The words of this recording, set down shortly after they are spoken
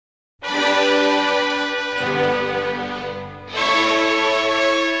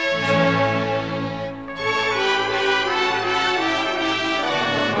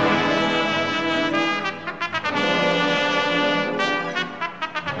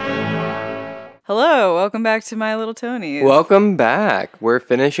Hello, welcome back to My Little Tonies. Welcome back. We're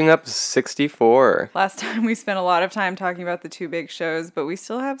finishing up 64. Last time we spent a lot of time talking about the two big shows, but we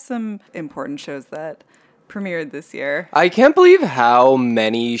still have some important shows that premiered this year. I can't believe how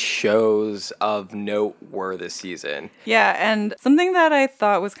many shows of note were this season. Yeah, and something that I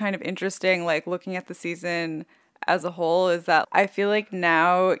thought was kind of interesting, like looking at the season as a whole, is that I feel like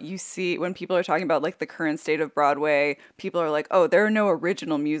now you see when people are talking about like the current state of Broadway, people are like, oh, there are no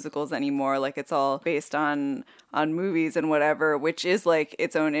original musicals anymore. Like it's all based on movies and whatever, which is like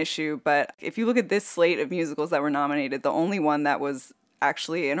its own issue. But if you look at this slate of musicals that were nominated, the only one that was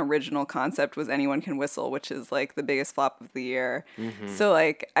actually an original concept was Anyone Can Whistle, which is like the biggest flop of the year. Mm-hmm. So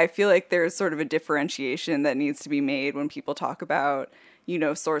like I feel like there's sort of a differentiation that needs to be made when people talk about, you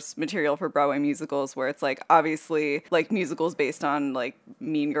know, source material for Broadway musicals, where it's like obviously like musicals based on like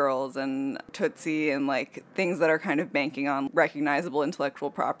Mean Girls and Tootsie and like things that are kind of banking on recognizable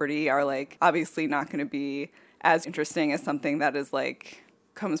intellectual property are like obviously not going to be as interesting as something that is like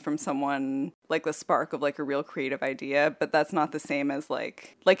comes from someone like the spark of like a real creative idea. But that's not the same as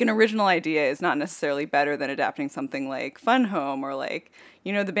like an original idea is not necessarily better than adapting something like Fun Home or like,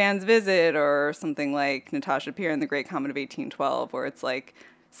 you know, The Band's Visit or something like Natasha Pierre and the Great Comet of 1812, where it's like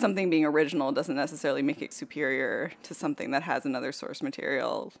something being original doesn't necessarily make it superior to something that has another source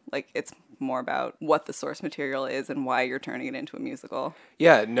material. Like it's more about what the source material is and why you're turning it into a musical.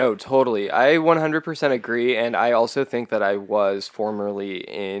 Yeah, no, totally. I 100% agree, and I also think that I was formerly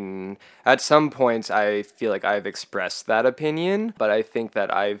at some points I feel like I've expressed that opinion, but I think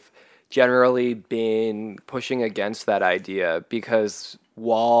that I've generally been pushing against that idea because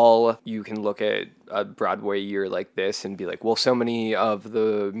while you can look at a Broadway year like this and be like, well, so many of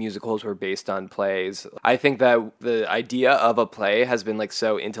the musicals were based on plays, I think that the idea of a play has been like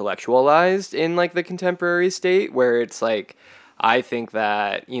so intellectualized in like the contemporary state where it's like, I think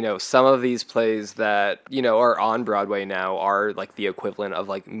that, you know, some of these plays that, you know, are on Broadway now are like the equivalent of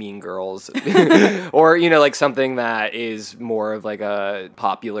like Mean Girls or, you know, like something that is more of like a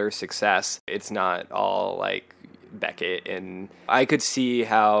popular success. It's not all like Beckett, and I could see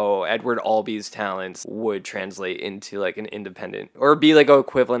how Edward Albee's talents would translate into like an independent or be like an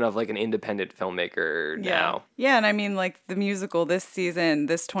equivalent of like an independent filmmaker now. Yeah, and I mean like the musical this season,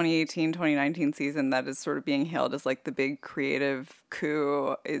 this 2018-2019 season that is sort of being hailed as like the big creative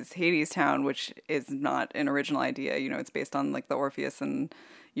coup is Hadestown, which is not an original idea. You know, it's based on like the Orpheus and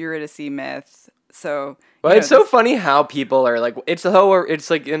Eurydice myth. So, but it's so funny how people are like, it's like no, it's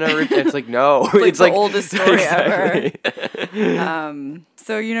like it's the like oldest story exactly. ever.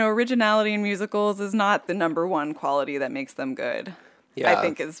 So, you know, originality in musicals is not the number one quality that makes them good. Yeah. I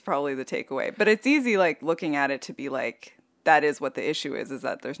think is probably the takeaway. But it's easy, like, looking at it to be like, that is what the issue is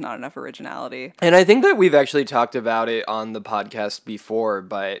that there's not enough originality. And I think that we've actually talked about it on the podcast before,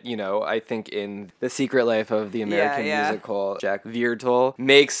 but, you know, I think in The Secret Life of the American Musical, Jack Viertel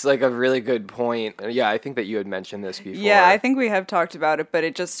makes, like, a really good point. Yeah, I think that you had mentioned this before. Yeah, I think we have talked about it, but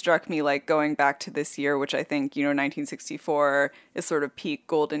it just struck me, like, going back to this year, which I think, you know, 1964 is sort of peak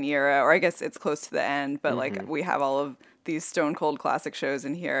golden era, or I guess it's close to the end, but, like, we have all of these stone cold classic shows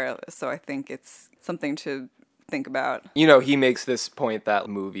in here, so I think it's something to think about. You know, he makes this point that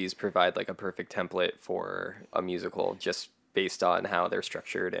movies provide like a perfect template for a musical just based on how they're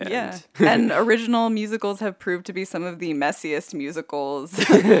structured. And and original musicals have proved to be some of the messiest musicals,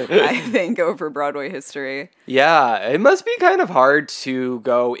 I think, over Broadway history. Yeah, it must be kind of hard to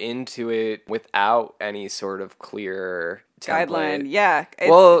go into it without any sort of clear guideline.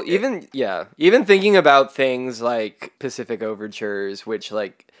 Yeah. Even thinking about things like Pacific Overtures, which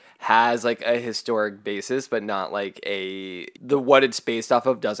like has like a historic basis, but not like what it's based off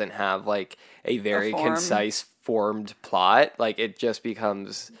of doesn't have like a very concise formed plot. Like it just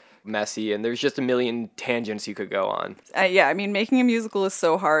becomes messy and there's just a million tangents you could go on. Yeah, I mean, making a musical is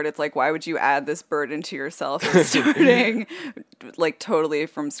so hard. It's like, why would you add this burden to yourself starting like totally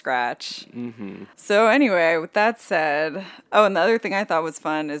from scratch? Mm-hmm. So anyway, with that said, and the other thing I thought was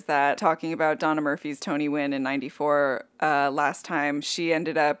fun is that talking about Donna Murphy's Tony win in 94 last time, she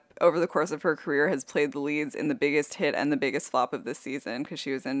ended up over the course of her career has played the leads in the biggest hit and the biggest flop of this season because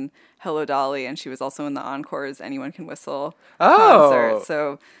she was in Hello Dolly and she was also in the Encore's Anyone Can Whistle concert.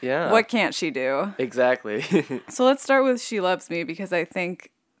 So what can't she do? Exactly. So let's start with She Loves Me because I think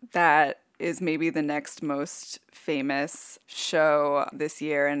that is maybe the next most famous show this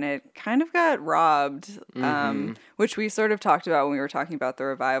year and it kind of got robbed, which we sort of talked about when we were talking about the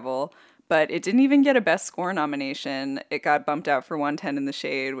revival. But it didn't even get a Best Score nomination. It got bumped out for 110 in the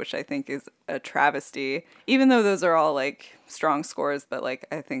Shade, which I think is a travesty. Even though those are all, like, strong scores, but, like,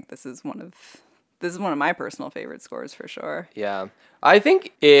 I think this is one of this is one of my personal favorite scores for sure. Yeah. I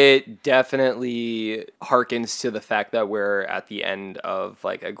think it definitely harkens to the fact that we're at the end of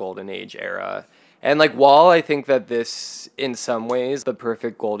like a golden age era. And like while I think that this in some ways the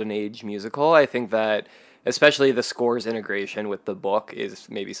perfect golden age musical, I think that especially the score's integration with the book is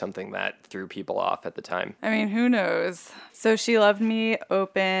maybe something that threw people off at the time. I mean, who knows? So She Loved Me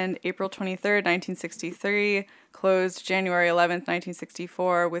opened April 23rd, 1963, closed January 11th,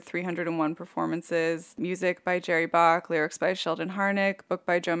 1964 with 301 performances. Music by Jerry Bach, lyrics by Sheldon Harnick, book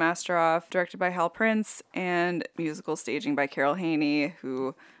by Joe Masteroff, directed by Hal Prince, and musical staging by Carol Haney,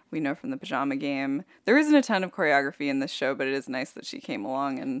 who we know from The Pajama Game. There isn't a ton of choreography in this show, but it is nice that she came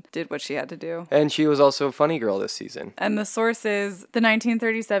along and did what she had to do. And she was also a funny girl this season. And the source is the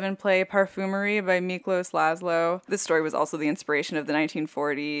 1937 play Parfumerie by Miklos Laszlo. This story was also the inspiration of the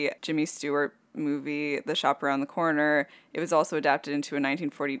 1940 Jimmy Stewart movie, The Shop Around the Corner. It was also adapted into a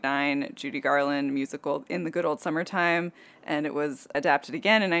 1949 Judy Garland musical, In the Good Old Summertime, and it was adapted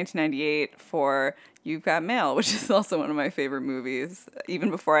again in 1998 for You've Got Mail, which is also one of my favorite movies,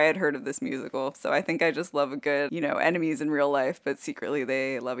 even before I had heard of this musical. So I think I just love a good, enemies in real life, but secretly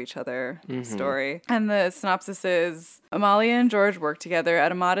they love each other story. And the synopsis is, Amalia and George work together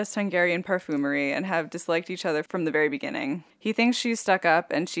at a modest Hungarian parfumery and have disliked each other from the very beginning. He thinks she's stuck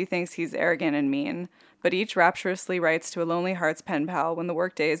up, and she thinks he's arrogant and mean. But each rapturously writes to a lonely heart's pen pal when the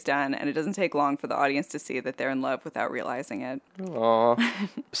workday is done, and it doesn't take long for the audience to see that they're in love without realizing it. Aww.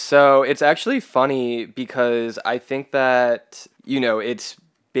 So it's actually funny because I think that, it's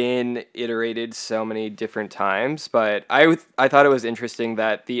been iterated so many different times, but I thought it was interesting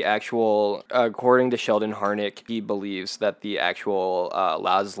that the actual, according to Sheldon Harnick, he believes that the actual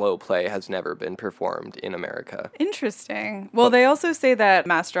Laszlo play has never been performed in America. Interesting. Well, they also say that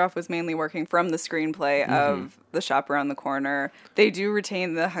Masteroff was mainly working from the screenplay of The Shop Around the Corner. They do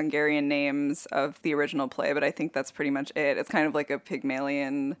retain the Hungarian names of the original play, but I think that's pretty much it. It's kind of like a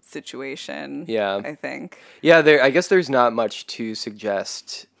Pygmalion situation, I think. Yeah, I guess there's not much to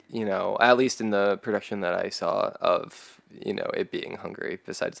suggest, at least in the production that I saw of, it being Hungary,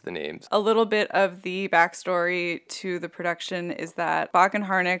 besides the names. A little bit of the backstory to the production is that Bach and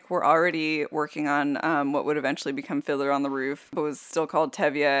Harnick were already working on what would eventually become Fiddler on the Roof. It was still called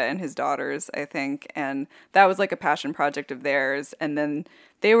Tevye and His Daughters, I think, and that was like a passion project of theirs. And then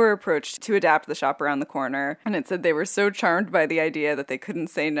they were approached to adapt The Shop Around the Corner, and it said they were so charmed by the idea that they couldn't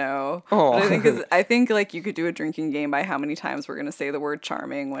say no. But I think like you could do a drinking game by how many times we're going to say the word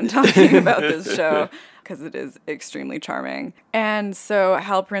charming when talking about this show, because it is extremely charming. And so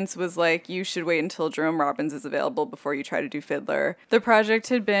Hal Prince was like, you should wait until Jerome Robbins is available before you try to do Fiddler. The project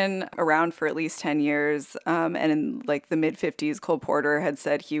had been around for at least 10 years, and in like the mid-50s, Cole Porter had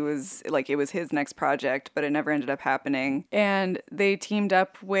said it was his next project, but it never ended up happening. And they teamed up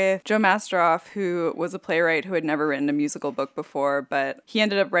with Joe Masteroff, who was a playwright who had never written a musical book before, but he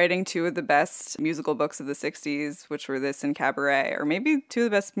ended up writing two of the best musical books of the 60s, which were this and Cabaret, or maybe two of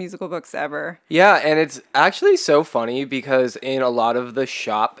the best musical books ever. Yeah, and it's actually so funny because in a lot of the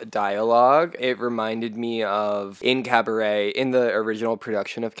shop dialogue, it reminded me of in Cabaret, in the original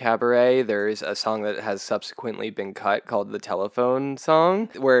production of Cabaret, there's a song that has subsequently been cut called the Telephone Song,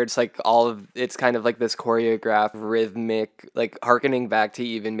 where it's like it's kind of like this choreographed, rhythmic, like hearkening back to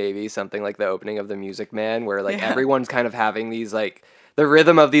even maybe something like the opening of The Music Man, where like everyone's kind of having these like, the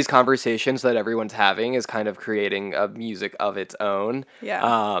rhythm of these conversations that everyone's having is kind of creating a music of its own.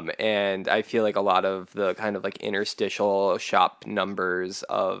 Yeah. And I feel like a lot of the kind of like interstitial shop numbers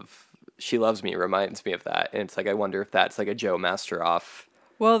of She Loves Me reminds me of that. And it's like, I wonder if that's like a Joe Masteroff.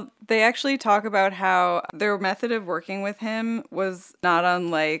 Well, they actually talk about how their method of working with him was not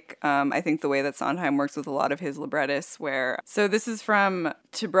unlike, I think, the way that Sondheim works with a lot of his librettists, so this is from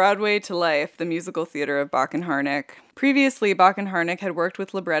To Broadway to Life, the musical theater of Bach and Harnick. Previously, Bach and Harnick had worked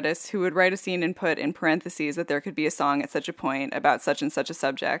with librettists who would write a scene and put in parentheses that there could be a song at such a point about such and such a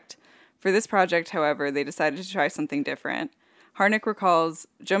subject. For this project, however, they decided to try something different. Harnick recalls,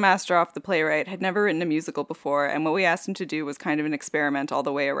 Joe Masteroff, the playwright, had never written a musical before, and what we asked him to do was kind of an experiment all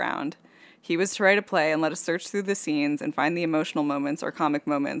the way around. He was to write a play and let us search through the scenes and find the emotional moments or comic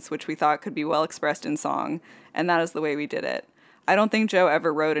moments which we thought could be well expressed in song, and that is the way we did it. I don't think Joe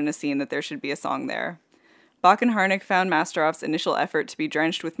ever wrote in a scene that there should be a song there. Bach and Harnick found Masteroff's initial effort to be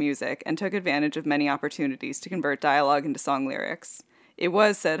drenched with music and took advantage of many opportunities to convert dialogue into song lyrics. It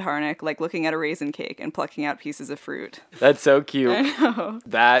was, said Harnick, like looking at a raisin cake and plucking out pieces of fruit. That's so cute. I know.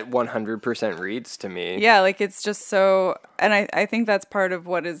 That 100% reads to me. Yeah, like it's just so, and I think that's part of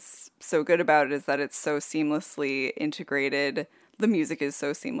what is so good about it is that it's so seamlessly integrated the music is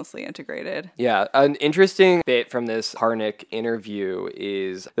so seamlessly integrated. Yeah, an interesting bit from this Harnick interview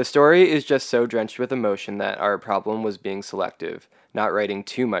is the story is just so drenched with emotion that our problem was being selective, not writing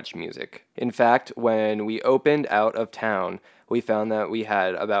too much music. In fact, when we opened Out of Town, we found that we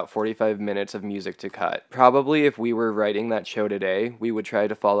had about 45 minutes of music to cut. Probably if we were writing that show today, we would try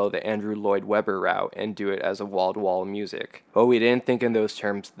to follow the Andrew Lloyd Webber route and do it as a wall-to-wall music. But we didn't think in those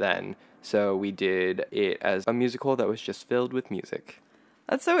terms then, so we did it as a musical that was just filled with music.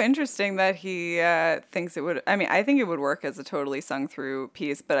 That's so interesting that he thinks it would. I mean, I think it would work as a totally sung through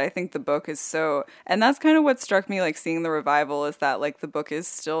piece, but I think the book is so. And that's kind of what struck me, like seeing the revival, is that like the book is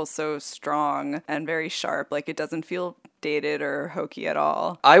still so strong and very sharp. Like it doesn't feel dated or hokey at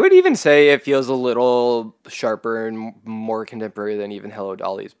all. I would even say it feels a little sharper and more contemporary than even Hello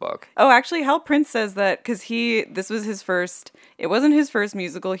Dolly's book. Oh, actually, Hal Prince says that because this was his first. It wasn't his first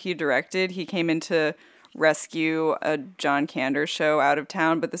musical he directed. He came into rescue a John Kander show Out of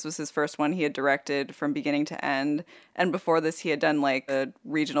Town, but this was his first one he had directed from beginning to end. And before this, he had done like a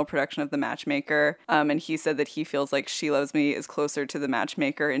regional production of The Matchmaker. And he said that he feels like She Loves Me is closer to The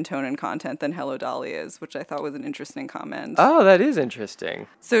Matchmaker in tone and content than Hello Dolly is, which I thought was an interesting comment. Oh, that is interesting.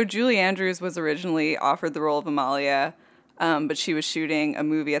 So Julie Andrews was originally offered the role of Amalia, but she was shooting a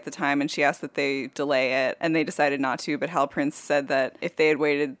movie at the time, and she asked that they delay it, and they decided not to. But Hal Prince said that if they had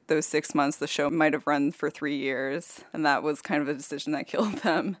waited those 6 months, the show might have run for 3 years, and that was kind of a decision that killed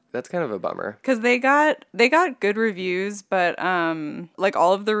them. That's kind of a bummer. Because they got good reviews, but like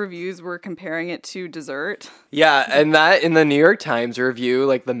all of the reviews were comparing it to dessert. Yeah, and that in the New York Times review,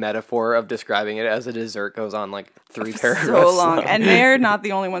 like the metaphor of describing it as a dessert goes on like 3 paragraphs. So long. And they're not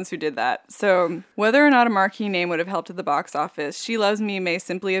the only ones who did that. So whether or not a marquee name would have helped at the box office, She Loves Me may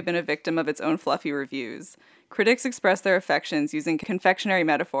simply have been a victim of its own fluffy reviews. Critics expressed their affections using confectionery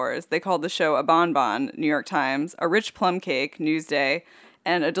metaphors. They called the show a bonbon, New York Times, a rich plum cake, Newsday,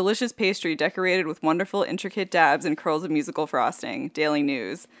 and a delicious pastry decorated with wonderful, intricate dabs and curls of musical frosting, Daily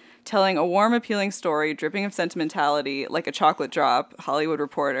News, telling a warm, appealing story dripping of sentimentality like a chocolate drop, Hollywood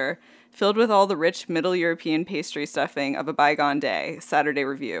Reporter, filled with all the rich Middle European pastry stuffing of a bygone day, Saturday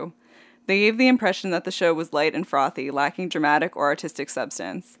Review. They gave the impression that the show was light and frothy, lacking dramatic or artistic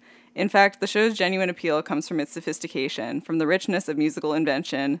substance. In fact, the show's genuine appeal comes from its sophistication, from the richness of musical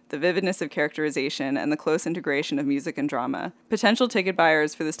invention, the vividness of characterization, and the close integration of music and drama. Potential ticket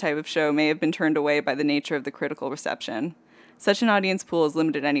buyers for this type of show may have been turned away by the nature of the critical reception. Such an audience pool is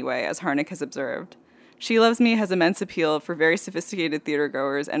limited anyway, as Harnick has observed. She Loves Me has immense appeal for very sophisticated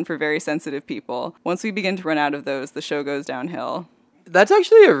theatergoers and for very sensitive people. Once we begin to run out of those, the show goes downhill. That's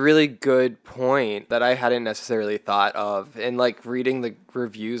actually a really good point that I hadn't necessarily thought of. And like reading the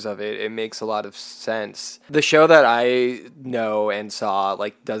reviews of it, it makes a lot of sense. The show that I know and saw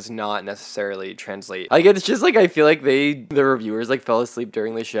like does not necessarily translate. Like it's just like I feel like the reviewers like fell asleep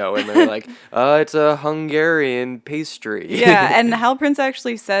during the show and they're like, it's a Hungarian pastry. Yeah, and Hal Prince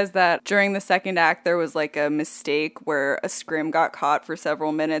actually says that during the second act there was like a mistake where a scrim got caught for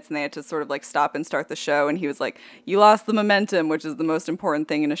several minutes and they had to sort of like stop and start the show, and he was like, you lost the momentum, which is the most important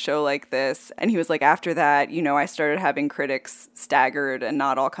thing in a show like this. And he was like, after that, I started having critics staggered and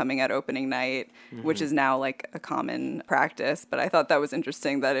not all coming at opening night, which is now like a common practice. But I thought that was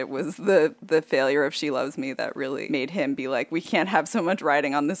interesting that it was the failure of She Loves Me that really made him be like, we can't have so much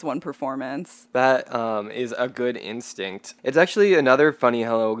riding on this one performance. That is a good instinct. It's actually another funny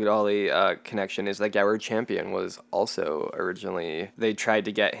Hello Dolly connection is that Gower Champion was also originally, they tried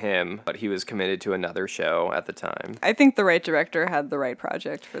to get him, but he was committed to another show at the time. I think the right director had the right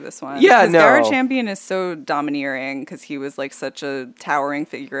project for this one. Yeah, no. Gower Champion is so domineering because he was like such a towering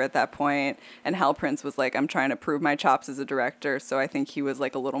figure at that point, and Hal Prince was like, I'm trying to prove my chops as a director, so I think he was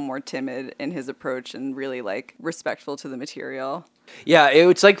like a little more timid in his approach and really like respectful to the material. Yeah,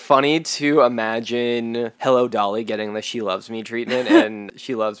 it's like funny to imagine Hello Dolly getting the She Loves Me treatment and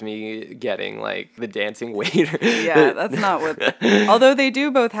She Loves Me getting like the dancing waiter. Yeah, that's not what. Although they do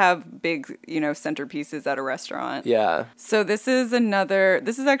both have big, centerpieces at a restaurant. Yeah. So this is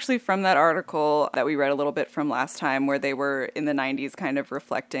actually from that article that we read a little bit from last time where they were in the 90s kind of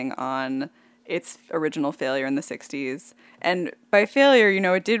reflecting on its original failure in the 60s. And by failure,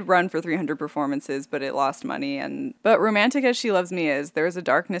 it did run for 300 performances, but it lost money. But romantic as She Loves Me is, there is a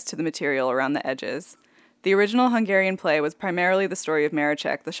darkness to the material around the edges. The original Hungarian play was primarily the story of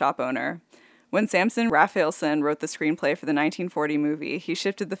Maricek, the shop owner. When Samson Raphaelson wrote the screenplay for the 1940 movie, he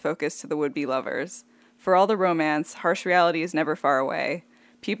shifted the focus to the would-be lovers. For all the romance, harsh reality is never far away.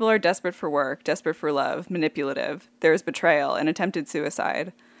 People are desperate for work, desperate for love, manipulative. There is betrayal and attempted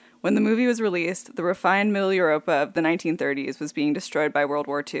suicide. When the movie was released, the refined Middle Europa of the 1930s was being destroyed by World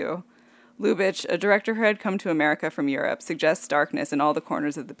War II. Lubitsch, a director who had come to America from Europe, suggests darkness in all the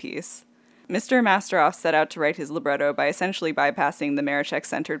corners of the piece. Mr. Masteroff set out to write his libretto by essentially bypassing the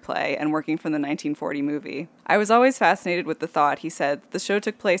Marechek-centered play and working from the 1940 movie. I was always fascinated with the thought, he said, the show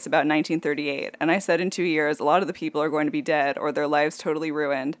took place about 1938, and I said in 2 years a lot of the people are going to be dead or their lives totally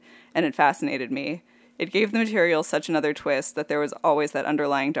ruined, and it fascinated me. It gave the material such another twist that there was always that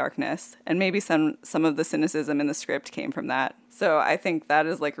underlying darkness, and maybe some of the cynicism in the script came from that. So I think that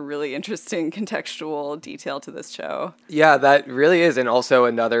is like a really interesting contextual detail to this show. Yeah, that really is, and also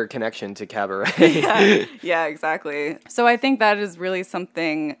another connection to Cabaret. Yeah, exactly. So I think that is really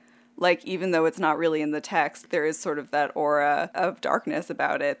something, like, even though it's not really in the text, there is sort of that aura of darkness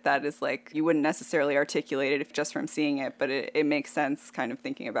about it that is like, you wouldn't necessarily articulate it if just from seeing it, but it makes sense kind of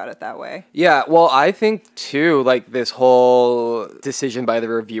thinking about it that way. Yeah, well, I think too, like, this whole decision by the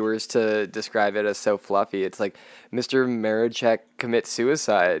reviewers to describe it as so fluffy, it's like Mr. Marechek commits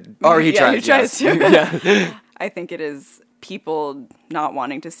suicide. Or he tries to. Yeah. I think it is people not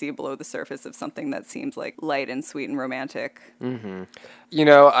wanting to see below the surface of something that seems like light and sweet and romantic. Mm-hmm. You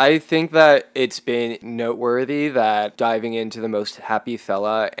know, I think that it's been noteworthy that diving into The Most Happy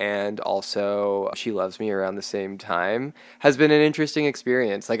Fella and also She Loves Me around the same time has been an interesting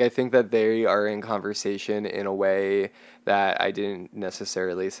experience. Like, I think that they are in conversation in a way that I didn't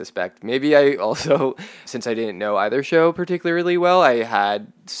necessarily suspect. Maybe I also, since I didn't know either show particularly well, I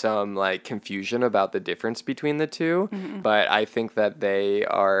had some like confusion about the difference between the two. Mm-hmm. But I think that they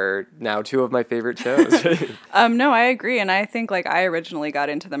are now two of my favorite shows. No, I agree. And I think like I originally got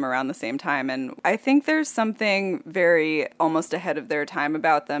into them around the same time. And I think there's something very almost ahead of their time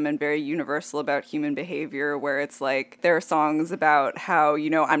about them and very universal about human behavior, where it's like there are songs about how, you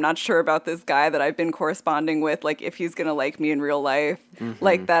know, I'm not sure about this guy that I've been corresponding with, like if he's going to like me in real life. Mm-hmm.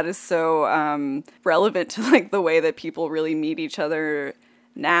 Like that is so relevant to like the way that people really meet each other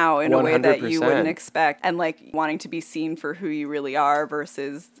now in 100%. A way that you wouldn't expect, and like wanting to be seen for who you really are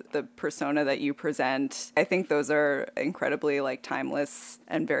versus the persona that you present. I think those are incredibly like timeless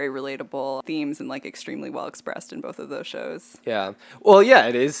and very relatable themes and like extremely well expressed in both of those shows. Yeah. Well, yeah,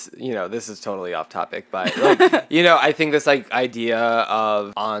 it is, you know, this is totally off topic, but like, you know, I think this like idea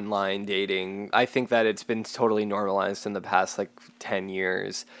of online dating, I think that it's been totally normalized in the past like 10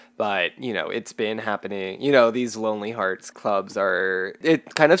 years. But, you know, it's been happening. You know, these Lonely Hearts clubs are,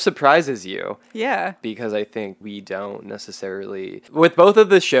 it kind of surprises you. Yeah. Because I think we don't necessarily, with both of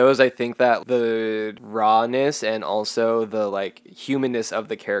the shows, I think that the rawness and also the, like, humanness of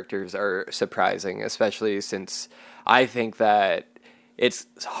the characters are surprising, especially since I think that it's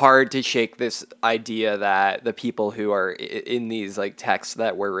hard to shake this idea that the people who are in these like texts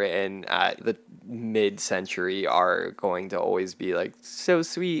that were written at the mid-century are going to always be like so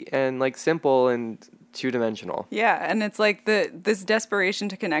sweet and like simple and two-dimensional. Yeah, and it's like this desperation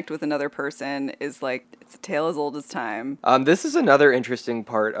to connect with another person is like, it's a tale as old as time. This is another interesting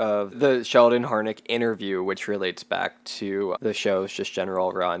part of the Sheldon Harnick interview, which relates back to the show's just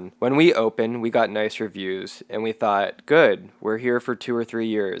general run. When we opened, we got nice reviews, and we thought, good, we're here for 2 or 3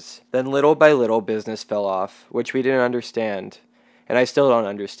 years. Then little by little, business fell off, which we didn't understand. And I still don't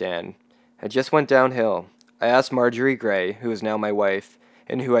understand. It just went downhill. I asked Marjorie Gray, who is now my wife,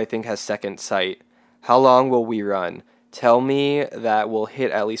 and who I think has second sight, how long will we run? Tell me that we'll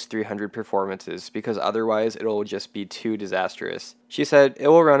hit at least 300 performances, because otherwise it'll just be too disastrous. She said it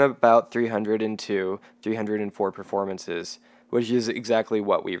will run about 302, 304 performances, which is exactly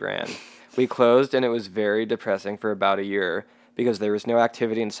what we ran. We closed and it was very depressing for about a year, because there was no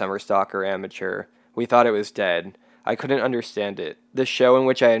activity in summer stock or amateur. We thought it was dead. I couldn't understand it. The show in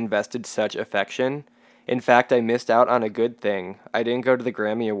which I invested such affection. In fact, I missed out on a good thing. I didn't go to the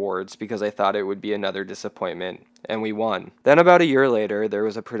Grammy Awards because I thought it would be another disappointment, and we won. Then about a year later, there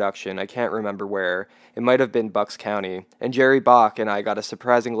was a production, I can't remember where, it might have been Bucks County, and Jerry Bach and I got a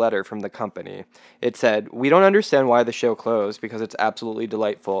surprising letter from the company. It said, "We don't understand why the show closed because it's absolutely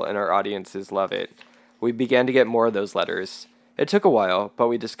delightful and our audiences love it." We began to get more of those letters. It took a while, but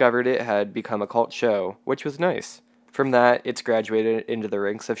we discovered it had become a cult show, which was nice. From that, it's graduated into the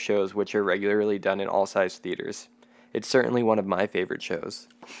ranks of shows which are regularly done in all-size theaters. It's certainly one of my favorite shows.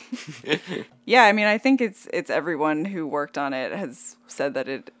 Yeah, I mean, I think it's everyone who worked on it has said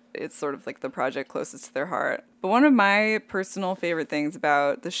that it's sort of like the project closest to their heart. But one of my personal favorite things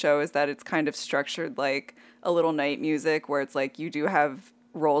about the show is that it's kind of structured like a little night music, where it's like you do have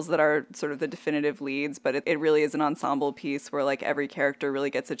roles that are sort of the definitive leads, but it really is an ensemble piece where like every character really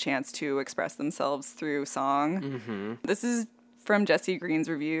gets a chance to express themselves through song. Mm-hmm. This is from Jesse Green's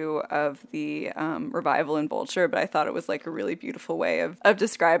review of the revival in Vulture, but I thought it was like a really beautiful way of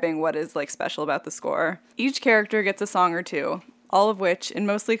describing what is like special about the score. Each character gets a song or two. all of which, in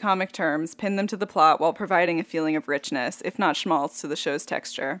mostly comic terms, pin them to the plot while providing a feeling of richness, if not schmaltz, to the show's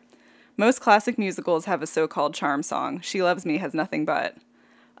texture. Most classic musicals have a so-called charm song. She Loves Me has nothing but.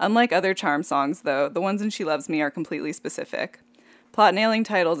 Unlike other charm songs, though, the ones in She Loves Me are completely specific. Plot-nailing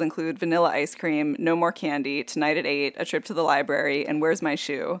titles include Vanilla Ice Cream, No More Candy, Tonight at 8, A Trip to the Library, and Where's My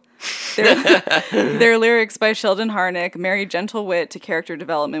Shoe? Their lyrics by Sheldon Harnick marry gentle wit to character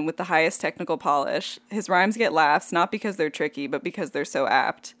development with the highest technical polish. His rhymes get laughs, not because they're tricky, but because they're so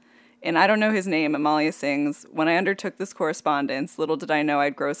apt. In I Don't Know His Name, Amalia sings, "When I undertook this correspondence, little did I know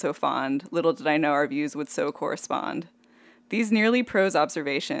I'd grow so fond, little did I know our views would so correspond." These nearly prose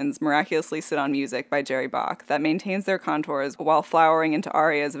observations miraculously sit on music by Jerry Bach that maintains their contours while flowering into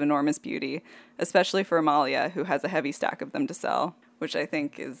arias of enormous beauty, especially for Amalia, who has a heavy stack of them to sell, which I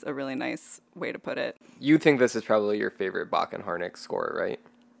think is a really nice way to put it. You think this is probably your favorite Bach and Harnick score, right?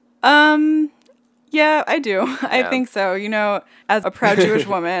 Yeah, I do. I think so. You know, as a proud Jewish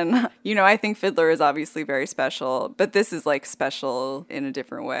woman, you know, I think Fiddler is obviously very special, but this is like special in a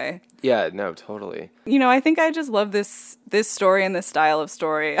different way. Yeah, no, totally. You know, I think I just love this story and this style of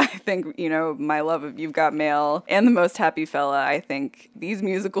story. I think, you know, my love of You've Got Mail and The Most Happy Fella, I think these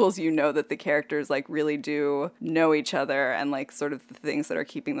musicals, you know that the characters like really do know each other, and like sort of the things that are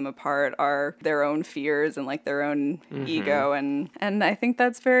keeping them apart are their own fears and like their own ego, and I think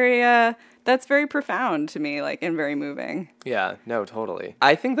that's very profound to me, like, and very moving. Yeah, no, totally.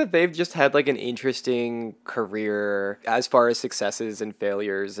 I think that they've just had like an interesting career as far as successes and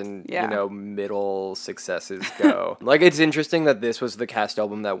failures and, you know, middle successes go. Like, it's interesting that this was the cast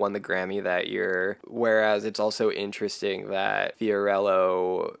album that won the Grammy that year, whereas it's also interesting that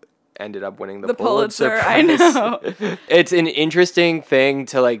Fiorello ended up winning the Pulitzer Prize. I know. It's an interesting thing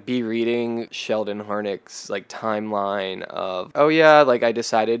to like be reading Sheldon Harnick's like timeline of, oh yeah, like I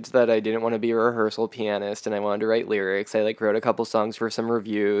decided that I didn't want to be a rehearsal pianist and I wanted to write lyrics. I like wrote a couple songs for some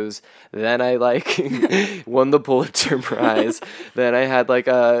reviews. Then I like won the Pulitzer Prize. Then I had like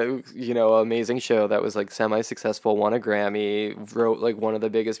a, you know, amazing show that was like semi-successful, won a Grammy, wrote like one of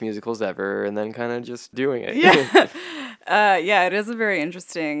the biggest musicals ever, and then kind of just doing it. Yeah. Yeah, it is a very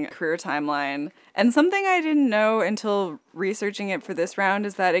interesting career timeline. And something I didn't know until researching it for this round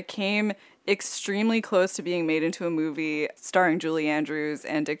is that it came extremely close to being made into a movie starring Julie Andrews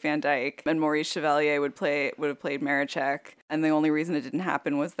and Dick Van Dyke, and Maurice Chevalier would have played Marichek. And the only reason it didn't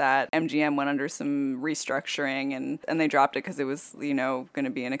happen was that MGM went under some restructuring and they dropped it because it was, you know, going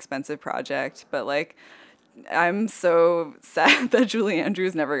to be an expensive project. But like, I'm so sad that Julie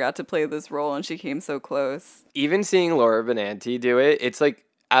Andrews never got to play this role and she came so close. Even seeing Laura Benanti do it, it's like,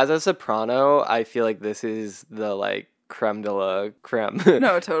 as a soprano, I feel like this is the like creme de la creme.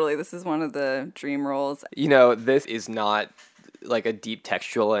 No, totally. This is one of the dream roles. You know, this is not like a deep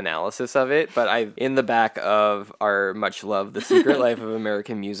textual analysis of it, but in the back of our much loved The Secret Life of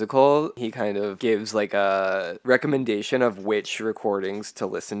American Musical, he kind of gives like a recommendation of which recordings to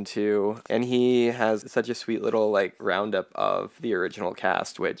listen to, and he has such a sweet little like roundup of the original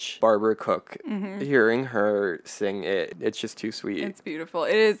cast, which Barbara Cook, hearing her sing it, it's just too sweet. It's beautiful.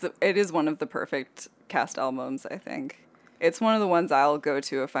 It is one of the perfect cast albums, I think. It's one of the ones I'll go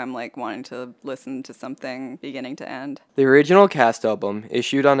to if I'm like wanting to listen to something beginning to end. The original cast album,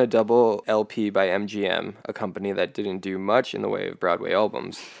 issued on a double LP by MGM, a company that didn't do much in the way of Broadway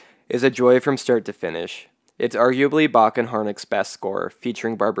albums, is a joy from start to finish. It's arguably Bach and Harnick's best score,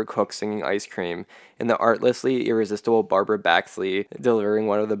 featuring Barbara Cook singing Ice Cream, and the artlessly irresistible Barbara Baxley delivering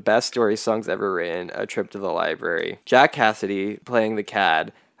one of the best story songs ever written, A Trip to the Library. Jack Cassidy, playing the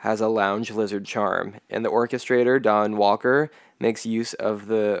Cad, has a lounge lizard charm, and the orchestrator, Don Walker, makes use of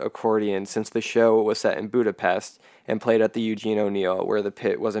the accordion since the show was set in Budapest and played at the Eugene O'Neill, where the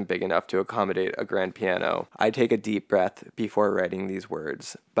pit wasn't big enough to accommodate a grand piano. I take a deep breath before writing these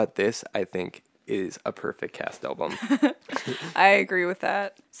words, but this, I think, is a perfect cast album. I agree with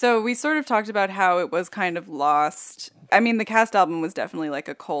that. So we sort of talked about how it was kind of lost. I mean, the cast album was definitely like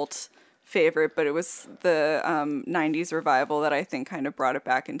a cult favorite, but it was the 90s revival that I think kind of brought it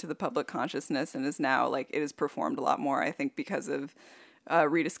back into the public consciousness and is now like it is performed a lot more, I think, because of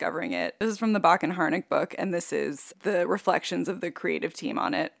rediscovering it. This is from the Bach and Harnick book, and this is the reflections of the creative team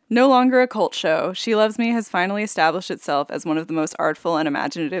on it. No longer a cult show, She Loves Me has finally established itself as one of the most artful and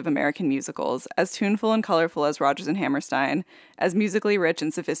imaginative American musicals, as tuneful and colorful as Rodgers and Hammerstein, as musically rich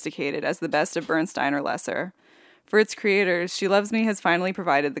and sophisticated as the best of Bernstein or Lesser. For its creators, She Loves Me has finally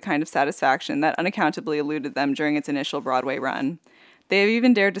provided the kind of satisfaction that unaccountably eluded them during its initial Broadway run. They have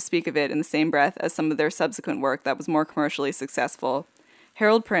even dared to speak of it in the same breath as some of their subsequent work that was more commercially successful.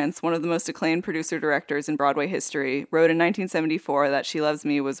 Harold Prince, one of the most acclaimed producer-directors in Broadway history, wrote in 1974 that She Loves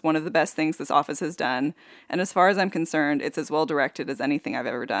Me was one of the best things this office has done, and as far as I'm concerned, it's as well directed as anything I've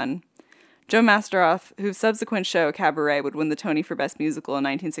ever done. Joe Masteroff, whose subsequent show, Cabaret, would win the Tony for Best Musical in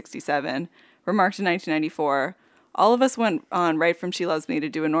 1967, remarked in 1994, "All of us went on right from She Loves Me to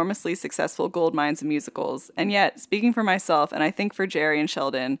do enormously successful gold mines of musicals, and yet, speaking for myself, and I think for Jerry and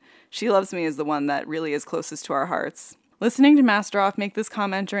Sheldon, She Loves Me is the one that really is closest to our hearts." Listening to Masteroff make this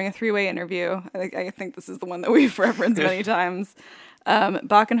comment during a three-way interview, I think this is the one that we've referenced many times,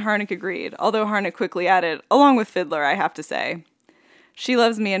 Bach and Harnick agreed, although Harnick quickly added, "Along with Fiddler, I have to say." She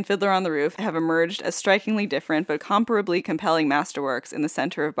Loves Me and Fiddler on the Roof have emerged as strikingly different but comparably compelling masterworks in the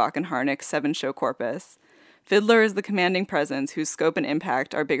center of Bach and Harnick's seven-show corpus. Fiddler is the commanding presence whose scope and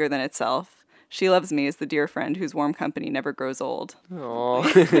impact are bigger than itself. She Loves Me is the dear friend whose warm company never grows old.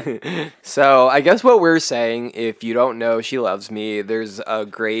 Aww. So I guess what we're saying, if you don't know She Loves Me, there's a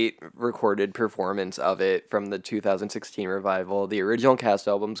great recorded performance of it from the 2016 revival. The original cast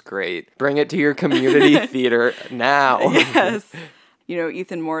album's great. Bring it to your community theater now. Yes. You know,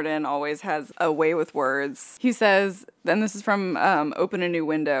 Ethan Mordden always has a way with words. He says, and this is from Open a New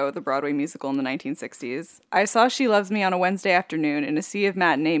Window, the Broadway musical in the 1960s. "I saw She Loves Me on a Wednesday afternoon in a sea of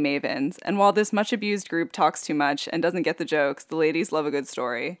matinee mavens, and while this much-abused group talks too much and doesn't get the jokes, the ladies love a good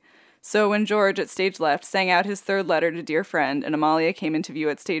story. So when George, at stage left, sang out his third letter to dear friend, and Amalia came into view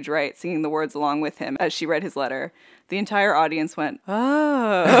at stage right, singing the words along with him as she read his letter, the entire audience went,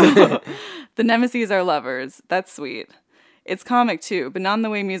 'Oh!' The Nemesis are lovers. That's sweet. It's comic too, but not in the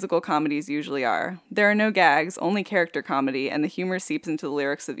way musical comedies usually are. There are no gags, only character comedy, and the humor seeps into the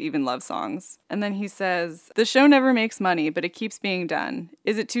lyrics of even love songs." And then he says, "The show never makes money, but it keeps being done.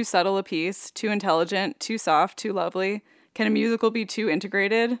 Is it too subtle a piece, too intelligent, too soft, too lovely? Can a musical be too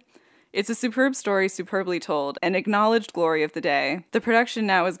integrated? It's a superb story superbly told, an acknowledged glory of the day. The production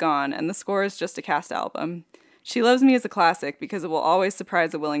now is gone, and the score is just a cast album. She Loves Me is a classic because it will always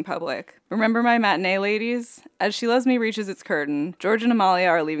surprise a willing public. Remember my matinee, ladies? As She Loves Me reaches its curtain, George and Amalia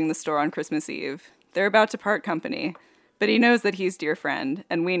are leaving the store on Christmas Eve. They're about to part company. But he knows that he's dear friend,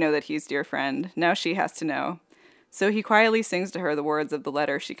 and we know that he's dear friend. Now she has to know. So he quietly sings to her the words of the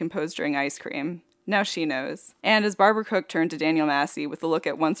letter she composed during ice cream. Now she knows." And as Barbara Cook turned to Daniel Massey with a look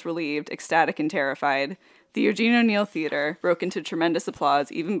at once relieved, ecstatic, and terrified, the Eugene O'Neill Theater broke into tremendous applause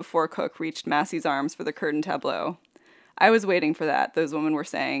even before Cook reached Massey's arms for the curtain tableau. "I was waiting for that," those women were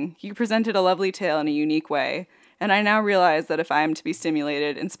saying. "You presented a lovely tale in a unique way, and I now realize that if I am to be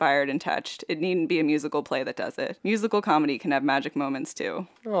stimulated, inspired, and touched, it needn't be a musical play that does it. Musical comedy can have magic moments too."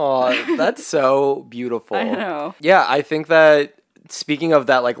 Oh, that's so beautiful. I know. Yeah, I think that speaking of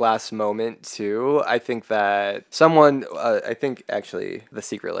that, like, last moment, too, I think that someone, I think, actually, The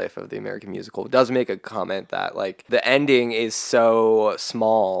Secret Life of the American Musical does make a comment that, like, the ending is so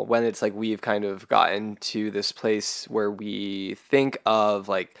small when it's, like, we've kind of gotten to this place where we think of,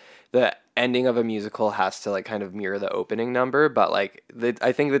 like, the ending of a musical has to, like, kind of mirror the opening number, but, like,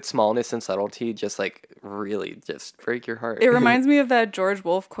 I think that smallness and subtlety just, like, really just break your heart. It reminds me of that George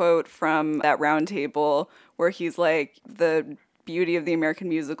Wolfe quote from that round table where he's like, the beauty of the American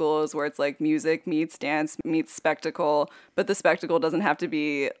musical is where it's like music meets dance meets spectacle, but the spectacle doesn't have to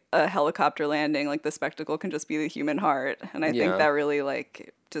be a helicopter landing. Like, the spectacle can just be the human heart. And I think that really,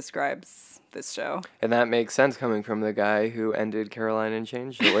 like, describes this show. And that makes sense coming from the guy who ended Caroline and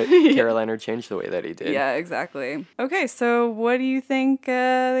changed the way Carolina changed the way that he did. Yeah, exactly. Okay, so what do you think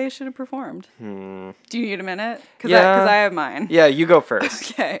they should have performed? Do you need a minute? Because I have mine. Yeah, you go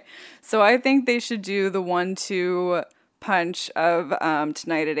first. Okay, so I think they should do the 1-2 punch of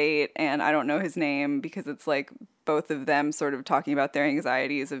Tonight at 8 and I Don't Know His Name, because it's like both of them sort of talking about their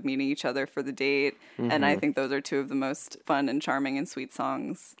anxieties of meeting each other for the date. And I think those are two of the most fun and charming and sweet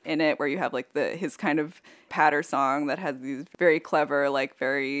songs in it, where you have like his kind of patter song that has these very clever, like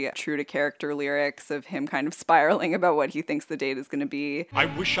very true to character lyrics of him kind of spiraling about what he thinks the date is going to be. "I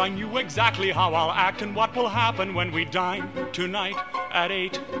wish I knew exactly how I'll act and what will happen when we dine tonight at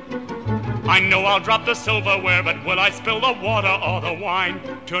 8. I know I'll drop the silverware, but will I spill the water or the wine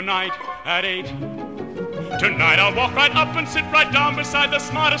tonight at 8? Tonight I'll walk right up and sit right down beside the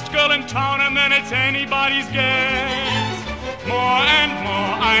smartest girl in town, and then it's anybody's guess. More and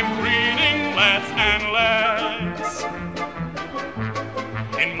more I'm reading less and less.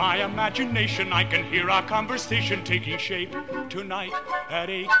 In my imagination I can hear our conversation taking shape tonight at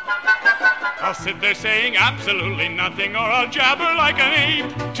 8. I'll sit there saying absolutely nothing, or I'll jabber like an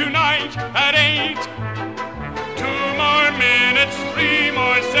ape tonight at 8. 2 more minutes, 3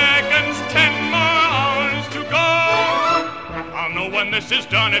 more seconds, 10 more hours to go. I'll know when this is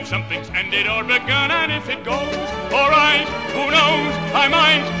done, if something's ended or begun, and if it goes alright, who knows, I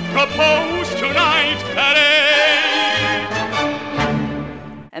might propose tonight at 8.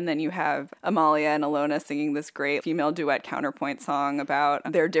 And then you have Amalia and Alona singing this great female duet counterpoint song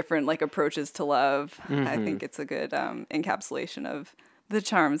about their different like approaches to love. I think it's a good encapsulation of the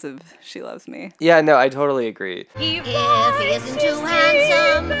charms of She Loves Me. Yeah, no, I totally agree. If he isn't too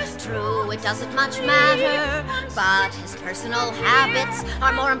handsome, true, it doesn't much matter. But his personal habits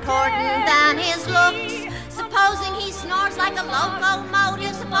are more important than his looks. Supposing he snores like a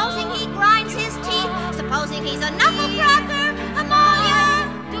locomotive, supposing he grinds his teeth, supposing he's a knuckle cracker, Amalia,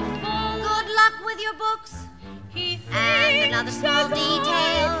 good luck with your books. And another small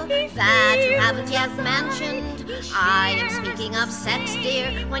detail that you haven't yet mentioned. I am speaking of sex,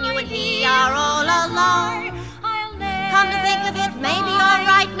 dear, when you and he are all alone. Come to think of it, maybe you're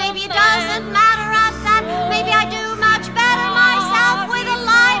right, maybe it doesn't matter at that. Maybe I do much better myself with a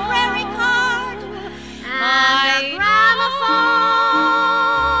library card and a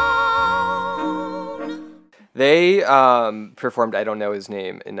gramophone. They performed I Don't Know His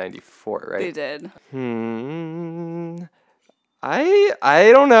Name in 94, right? They did. I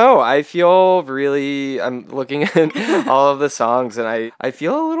don't know. I feel really, I'm looking at all of the songs and I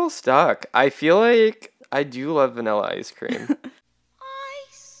feel a little stuck. I feel like I do love Vanilla Ice Cream.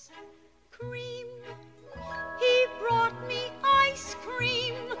 Ice cream. He brought me ice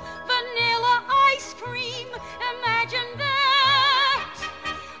cream. Vanilla ice cream. Imagine that.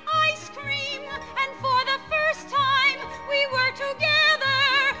 Ice cream. And for the first time we were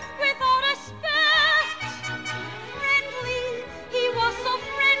together without a spat. Friendly. He was so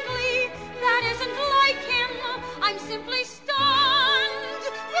friendly. That isn't like him. I'm simply stunned.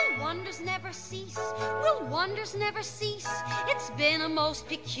 Will wonders never cease? Will wonders never cease? It's been a most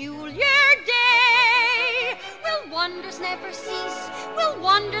peculiar day. Will wonders never cease? Will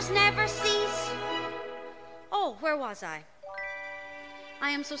wonders never cease? Oh, where was I? I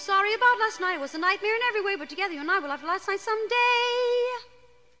am so sorry about last night. It was a nightmare in every way, but together you and I will have last night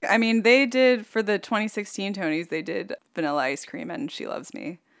someday. I mean, they did, for the 2016 Tonys, they did Vanilla Ice Cream and She Loves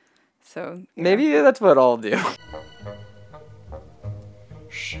Me. So, yeah. Maybe that's what I'll do.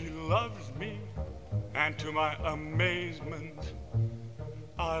 She loves me, and to my amazement,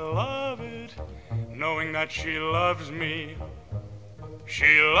 I love it, knowing that she loves me.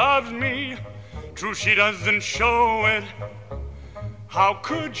 She loves me, true she doesn't show it. How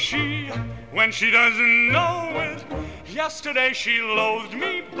could she, when she doesn't know it? Yesterday she loathed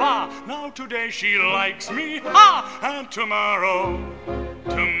me, bah, now today she likes me, ha, and tomorrow,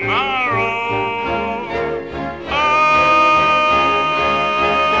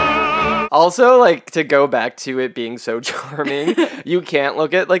 Also, like, to go back to it being so charming, you can't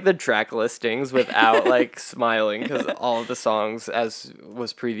look at, like, the track listings without, like, smiling, because all of the songs, as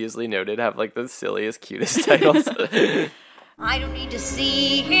was previously noted, have, like, the silliest, cutest titles. I don't need to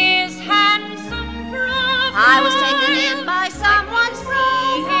see his handsome profile. I was taken in by someone's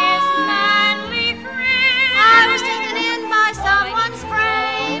profile. His manly frame. I was taken in by someone's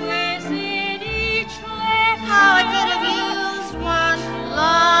frame. Within each letter, how I could have used one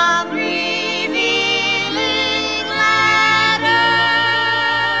long revealing letter.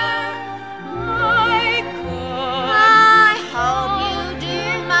 I could. I hope you do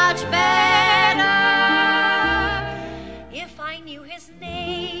much better. If I knew his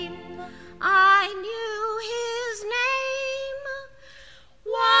name, I knew his name.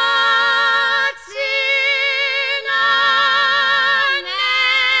 What's in a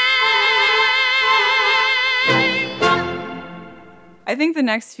name? I think the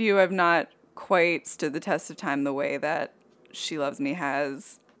next few have not quite stood the test of time the way that She Loves Me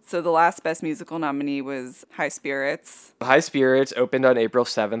has. So the last Best Musical nominee was High Spirits. High Spirits opened on April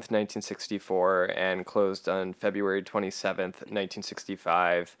 7th, 1964, and closed on February 27th,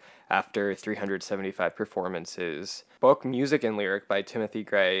 1965, after 375 performances. Book, music, and lyric by Timothy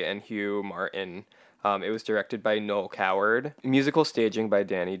Gray and Hugh Martin. It was directed by Noel Coward. Musical staging by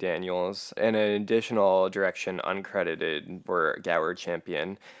Danny Daniels. And an additional direction, uncredited, were Gower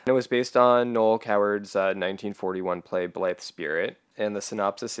Champion. It was based on Noel Coward's 1941 play Blithe Spirit. And the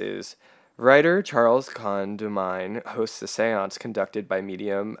synopsis is, writer Charles Condamine hosts a seance conducted by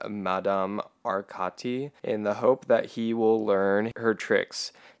medium Madame Arcati in the hope that he will learn her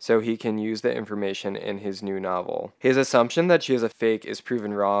tricks so he can use the information in his new novel. His assumption that she is a fake is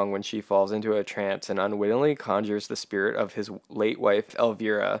proven wrong when she falls into a trance and unwittingly conjures the spirit of his late wife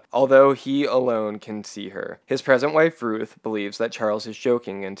Elvira, although he alone can see her. His present wife Ruth believes that Charles is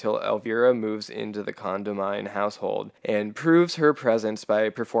joking until Elvira moves into the Condamine household and proves her presence by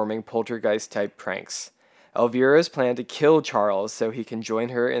performing poltergeist-type pranks. Elvira's plan to kill Charles so he can join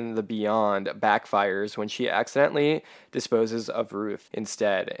her in the beyond backfires when she accidentally disposes of Ruth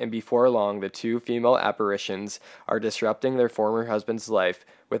instead, and before long the two female apparitions are disrupting their former husband's life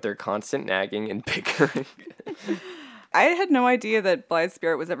with their constant nagging and bickering. I had no idea that Blithe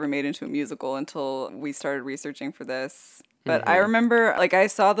Spirit was ever made into a musical until we started researching for this. But I remember, like, I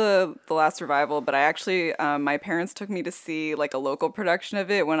saw the last revival, but I actually, my parents took me to see, like, a local production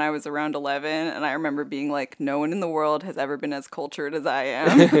of it when I was around 11, and I remember being like, no one in the world has ever been as cultured as I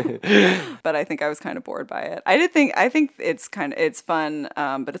am. But I think I was kind of bored by it. I think it's fun,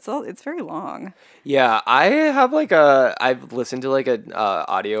 but it's very long. Yeah, I've listened to like a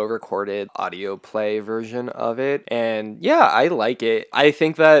audio recorded audio play version of it, and yeah, I like it. I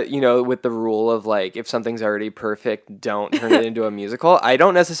think that, you know, with the rule of like, if something's already perfect, don't turn it into a musical. I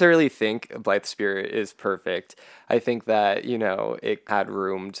don't necessarily think Blithe Spirit is perfect. I think that, you know, it had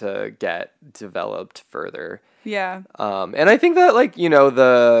room to get developed further. Yeah. And I think that, like, you know,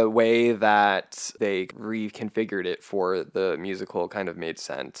 the way that they reconfigured it for the musical kind of made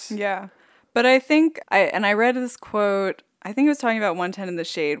sense. Yeah. But I think, I read this quote, I think it was talking about 110 in the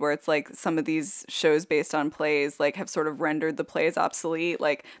Shade, where it's like some of these shows based on plays, like, have sort of rendered the plays obsolete.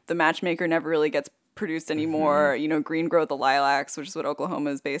 Like, the matchmaker never really gets produced anymore. You know, Green Grow the Lilacs, which is what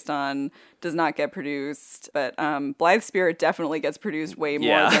Oklahoma is based on, does not get produced. But Blithe Spirit definitely gets produced way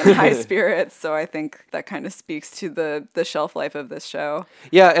more than High Spirits. So I think that kind of speaks to the shelf life of this show.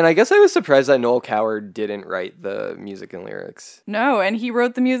 Yeah, and I guess I was surprised that Noel Coward didn't write the music and lyrics. No, and he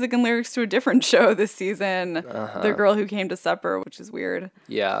wrote the music and lyrics to a different show this season, The Girl Who Came to Supper, which is weird.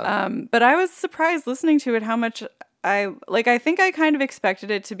 Yeah. But I was surprised listening to it how much I think I kind of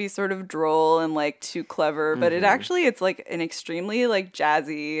expected it to be sort of droll and like too clever, but it's like an extremely like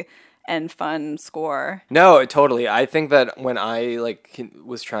jazzy and fun score. No, totally. I think that when I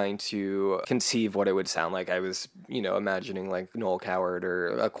was trying to conceive what it would sound like, I was, you know, imagining like Noel Coward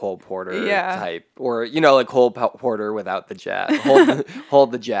or a Cole Porter type, or, you know, like Cole Porter without the jazz,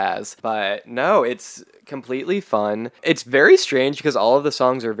 hold the jazz. But no, it's completely fun. It's very strange because all of the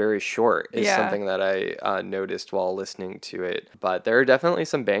songs are very short. Is something that I noticed while listening to it. But there are definitely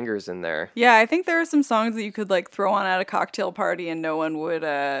some bangers in there. Yeah, I think there are some songs that you could like throw on at a cocktail party and no one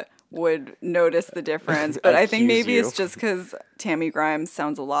would notice the difference. But I think maybe it's just because Tammy Grimes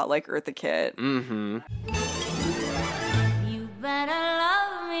sounds a lot like Eartha Kitt. Mm-hmm. You better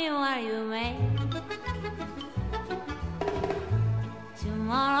love me while you may.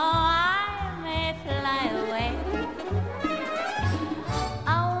 Tomorrow I may fly away.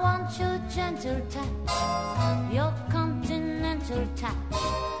 I want your gentle touch, your continental touch,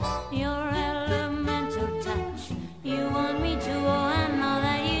 your elemental touch. You want me to, oh, I know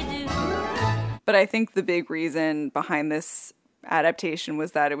that you do. But I think the big reason behind this adaptation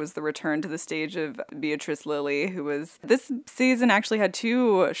was that it was the return to the stage of Beatrice Lillie, who was, this season actually had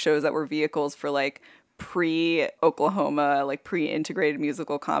two shows that were vehicles for like pre-Oklahoma, like pre-integrated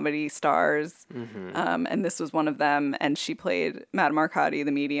musical comedy stars. And this was one of them, and she played Madame Arcady,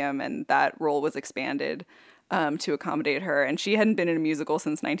 the medium, and that role was expanded to accommodate her. And she hadn't been in a musical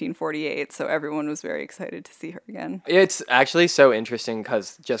since 1948, so everyone was very excited to see her again. It's actually so interesting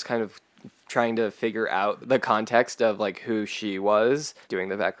because just kind of trying to figure out the context of like who she was, doing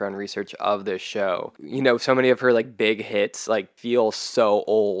the background research of this show. You know, so many of her like big hits like feel so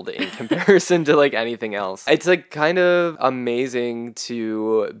old in comparison to like anything else. It's like kind of amazing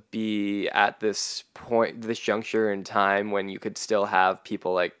to be at this point, this juncture in time when you could still have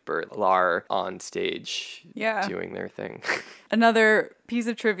people like Bert Lahr on stage doing their thing. Another piece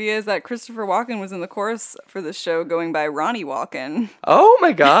of trivia is that Christopher Walken was in the chorus for this show going by Ronnie Walken. Oh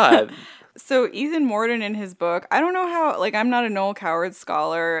my God. So Ethan Mordden in his book, I don't know how, like, I'm not a Noel Coward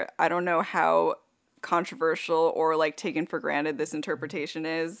scholar. I don't know how controversial or like taken for granted this interpretation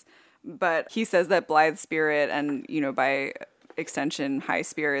is, but he says that Blithe Spirit and, you know, by extension High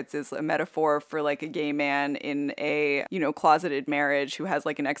Spirits is a metaphor for like a gay man in a, you know, closeted marriage who has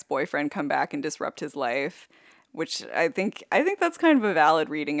like an ex-boyfriend come back and disrupt his life. Which I think that's kind of a valid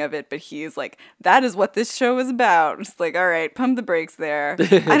reading of it, but he's like, that is what this show is about. It's like, all right, pump the brakes there.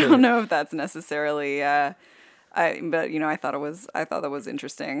 I don't know if that's necessarily, but you know, I thought that was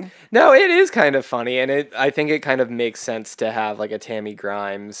interesting. No, it is kind of funny, and I think it kind of makes sense to have like a Tammy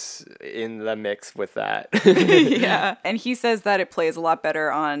Grimes in the mix with that. Yeah, and he says that it plays a lot better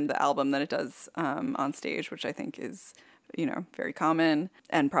on the album than it does on stage, which I think is, you know, very common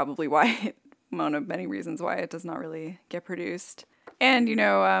and probably why. One of many reasons why it does not really get produced. And, you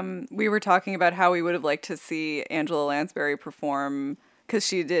know, we were talking about how we would have liked to see Angela Lansbury perform, because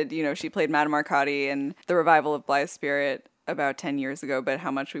she did, you know, she played Madame Arcady in the revival of Blithe Spirit about 10 years ago, but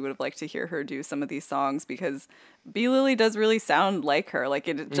how much we would have liked to hear her do some of these songs, because B. Lily does really sound like her. Like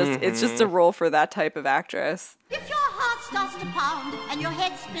it's just a role for that type of actress. If your heart starts to pound and your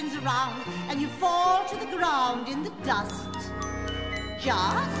head spins around and you fall to the ground in the dust,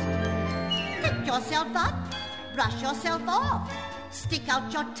 just pick yourself up, brush yourself off, stick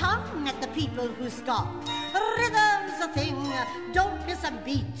out your tongue at the people who scoff. Rhythm's a thing, don't miss a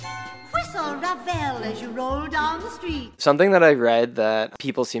beat. Whistle Ravel as you roll down the street. Something that I read that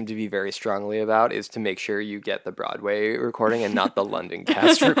people seem to be very strongly about is to make sure you get the Broadway recording and not the London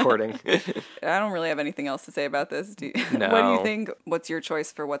cast recording. I don't really have anything else to say about this. No. What do you think? What's your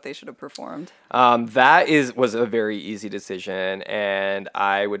choice for what they should have performed? That was a very easy decision, and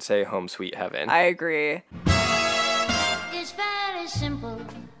I would say Home Sweet Heaven. I agree. It's very simple.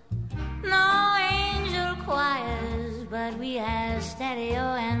 No angel choirs, but we have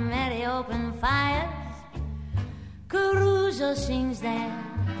stereo and very open fires. Caruso sings there,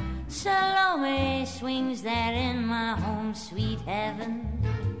 Salome swings there in my home sweet heaven.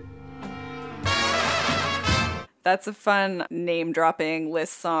 That's a fun name-dropping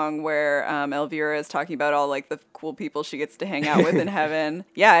list song where Elvira is talking about all like the cool people she gets to hang out with in heaven.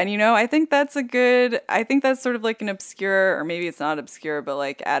 Yeah, and I think that's sort of like an obscure, or maybe it's not obscure, but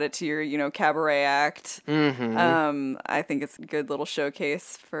like add it to your, cabaret act. Mm-hmm. I think it's a good little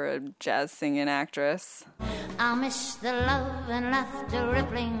showcase for a jazz singing actress. I'll miss the love and laughter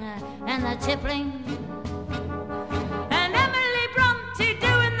rippling and the tippling. And Emily Bronte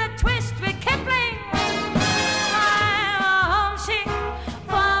doing the twist with Kipling.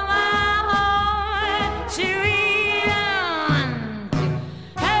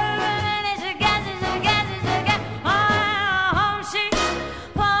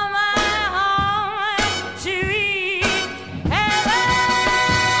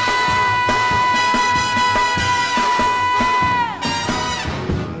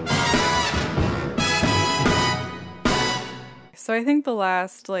 So I think the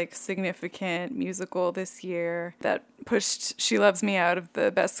last significant musical this year that pushed She Loves Me out of the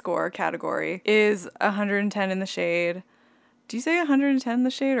best score category is 110 in the Shade. Do you say 110 in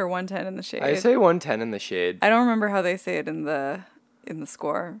the Shade or 110 in the Shade? I say 110 in the Shade. I don't remember how they say it in the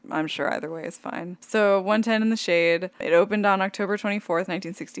score. I'm sure either way is fine. So 110 in the Shade. It opened on October 24th,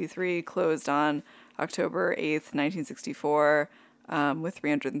 1963, closed on October 8th, 1964. With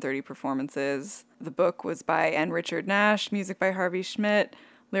 330 performances. The book was by N. Richard Nash, music by Harvey Schmidt,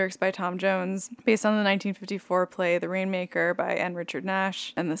 lyrics by Tom Jones, based on the 1954 play The Rainmaker by N. Richard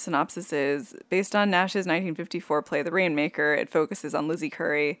Nash. And the synopsis is, based on Nash's 1954 play The Rainmaker, it focuses on Lizzie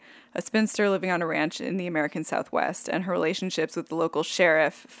Curry, a spinster living on a ranch in the American Southwest, and her relationships with the local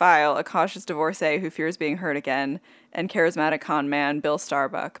sheriff, File, a cautious divorcee who fears being hurt again, and charismatic con man Bill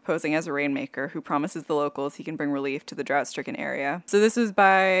Starbuck, posing as a rainmaker who promises the locals he can bring relief to the drought-stricken area. So this is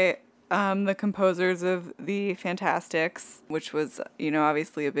by the composers of The Fantastics, which was,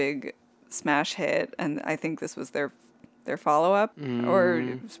 obviously a big smash hit, and I think this was their follow-up, or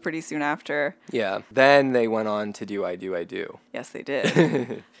it was pretty soon after. Yeah. Then they went on to do I Do, I Do. Yes, they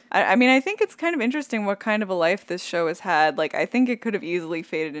did. I mean, I think it's kind of interesting what kind of a life this show has had. Like, I think it could have easily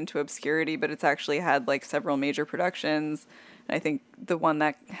faded into obscurity, but it's actually had, several major productions. And I think the one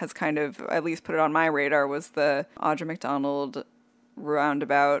that has kind of at least put it on my radar was the Audra McDonald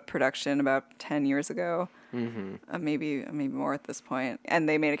Roundabout production about 10 years ago. Mm-hmm. Maybe more at this point. And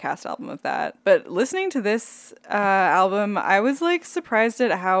they made a cast album of that. But listening to this album, I was surprised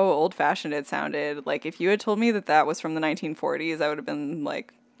at how old-fashioned it sounded. If you had told me that was from the 1940s, I would have been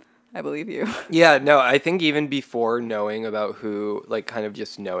I believe you. Yeah, no, I think even before knowing about who, kind of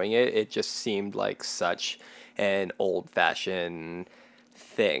just knowing it, it just seemed like such an old-fashioned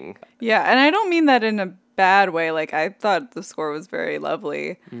thing. Yeah, and I don't mean that in a bad way. I thought the score was very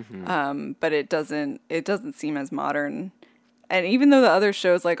lovely, but it doesn't seem as modern. And even though the other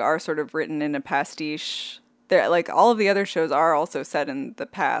shows are sort of written in a pastiche, they're all of the other shows are also set in the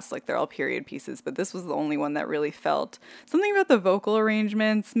past, they're all period pieces, but this was the only one that really felt something about the vocal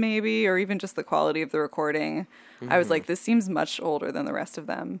arrangements maybe, or even just the quality of the recording. I was this seems much older than the rest of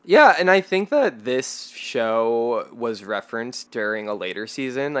them. Yeah, and I think that this show was referenced during a later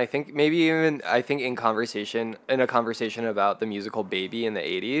season. I think maybe even in a conversation about the musical Baby in the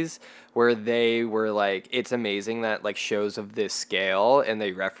 80s, where they were it's amazing that shows of this scale, and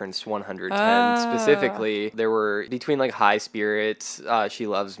they referenced 110 specifically. There were between High Spirits, She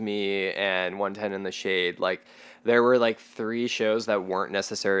Loves Me, and 110 in the Shade, there were 3 shows that weren't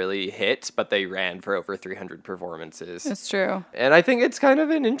necessarily hits, but they ran for over 300 performances. It's true. And I think it's kind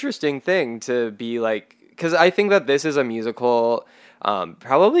of an interesting thing to be because I think that this is a musical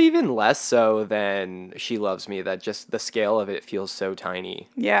Probably even less so than She Loves Me, that just the scale of it feels so tiny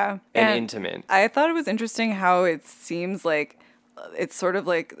Yeah. and intimate. I thought it was interesting how it seems like it's sort of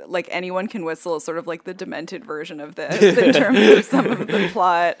like Anyone Can Whistle is sort of like the demented version of this in terms of some of the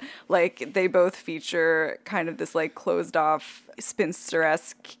plot. Like they both feature kind of this like closed off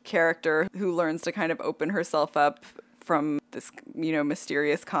spinster-esque character who learns to kind of open herself up from this,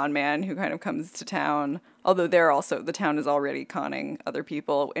 mysterious con man who kind of comes to town. Although the town is already conning other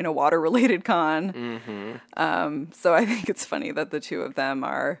people in a water related con. Mm-hmm. So I think it's funny that the two of them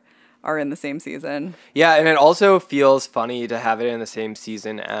are in the same season. Yeah, and it also feels funny to have it in the same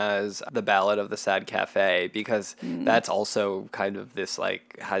season as The Ballad of the Sad Cafe, because that's also kind of this,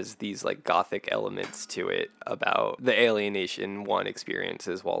 like, has these, like, gothic elements to it about the alienation one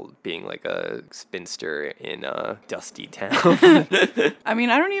experiences while being, like, a spinster in a dusty town. I mean,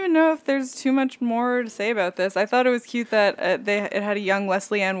 I don't even know if there's too much more to say about this. I thought it was cute that it had a young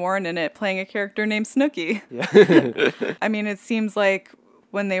Leslie Ann Warren in it playing a character named Snooki. Yeah. I mean, it seems like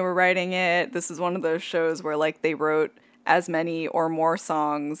when they were writing it, this is one of those shows where like they wrote as many or more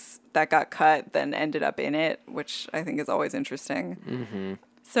songs that got cut than ended up in it, which I think is always interesting. Mm-hmm.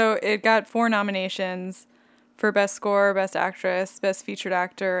 So it got 4 nominations for Best Score, Best Actress, Best Featured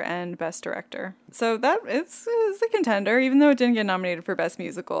Actor, and Best Director. So that is a contender, even though it didn't get nominated for Best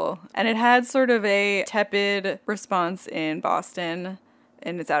Musical. And it had sort of a tepid response in Boston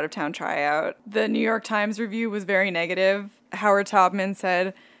in its out-of-town tryout. The New York Times review was very negative. Howard Taubman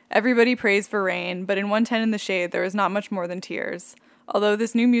said, "Everybody prays for rain, but in 110 in the Shade, there is not much more than tears. Although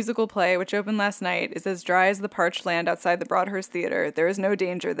this new musical play, which opened last night, is as dry as the parched land outside the Broadhurst Theater, there is no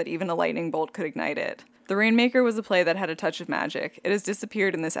danger that even a lightning bolt could ignite it. The Rainmaker was a play that had a touch of magic. It has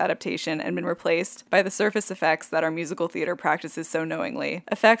disappeared in this adaptation and been replaced by the surface effects that our musical theater practices so knowingly.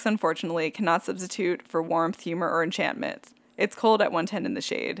 Effects, unfortunately, cannot substitute for warmth, humor, or enchantment. It's cold at 110 in the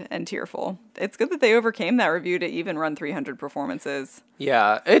Shade and tearful." It's good that they overcame that review to even run 300 performances.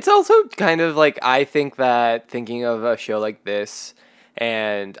 Yeah, it's also kind of like, I think that thinking of a show like this,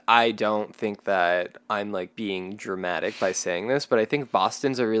 and I don't think that I'm like being dramatic by saying this, but I think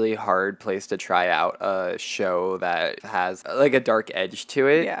Boston's a really hard place to try out a show that has like a dark edge to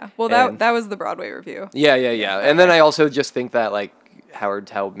it. Yeah, well, that was the Broadway review. Yeah. And then I also just think that like Howard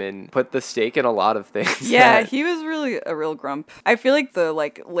Taubman put the stake in a lot of things. Yeah, he was really a real grump. I feel like the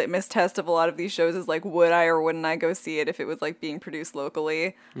like litmus test of a lot of these shows is like, would I or wouldn't I go see it if it was like being produced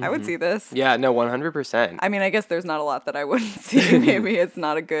locally? Mm-hmm. I would see this. Yeah, no, 100%. I mean, I guess there's not a lot that I wouldn't see. Maybe that's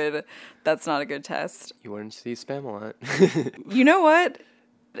not a good test. You wouldn't see Spamalot. You know what?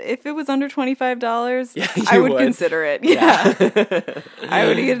 If it was under $25, yeah, I would consider it. Yeah. I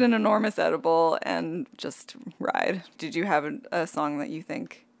would eat an enormous edible and just ride. Did you have a song that you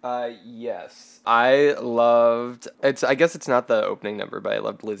think? Yes. I loved, I guess it's not the opening number, but I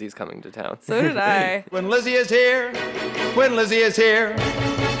loved Lizzie's Coming to Town. So did I. When Lizzie is here,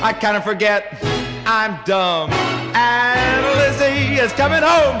 I kind of forget I'm dumb. And Lizzie is coming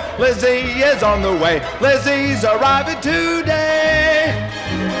home. Lizzie is on the way. Lizzie's arriving today.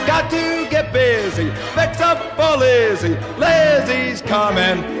 Got to get busy. Fix up for Lizzie. Lizzie's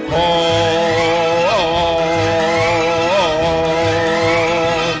coming home.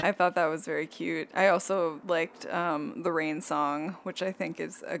 I thought that was very cute. I also liked the Rain song, which I think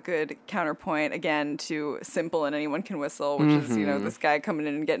is a good counterpoint, again, to Simple and Anyone Can Whistle, which is, this guy coming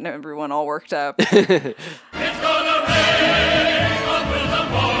in and getting everyone all worked up. It's gonna rain until the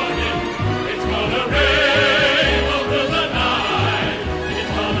morning. It's gonna rain until the night.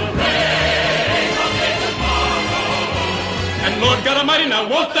 It's gonna rain until tomorrow. And Lord God Almighty, now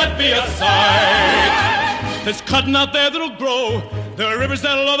won't that be a sight? There's cotton out there that'll grow. There are rivers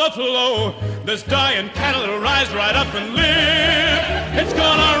that'll overflow. There's dying cattle that'll rise right up and live. It's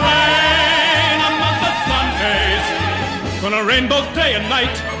gonna rain a month of Sundays. Gonna rain both day and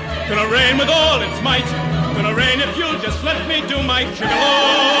night. Gonna rain with all its might. Gonna rain if you'll just let me do my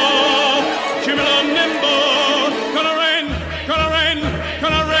cumulо. Cumulo nimbo. Gonna rain, gonna rain,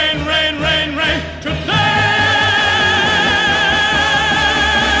 gonna rain, rain, rain, rain today.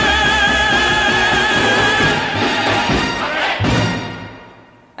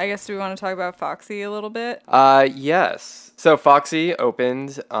 I guess, do we want to talk about Foxy a little bit? Yes. So Foxy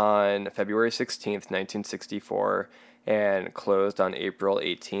opened on February 16th, 1964, and closed on April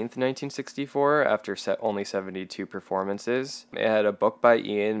 18th, 1964, after only 72 performances. It had a book by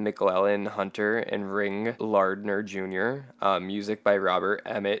Ian McLellan Hunter and Ring Lardner Jr., music by Robert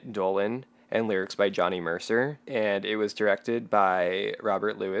Emmett Dolan, and lyrics by Johnny Mercer. And it was directed by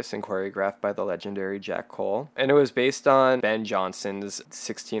Robert Lewis and choreographed by the legendary Jack Cole. And it was based on Ben Jonson's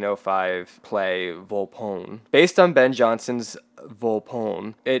 1605 play Volpone. Based on Ben Jonson's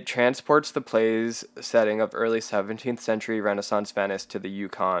Volpone. It transports the play's setting of early 17th century Renaissance Venice to the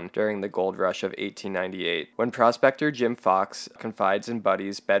Yukon during the gold rush of 1898. When prospector Jim Fox confides in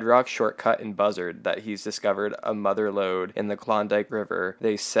buddies Bedrock, Shortcut, and Buzzard that he's discovered a mother lode in the Klondike River,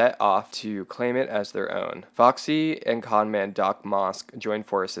 they set off to claim it as their own. Foxy and conman Doc Mosk join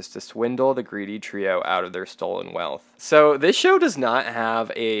forces to swindle the greedy trio out of their stolen wealth. So this show does not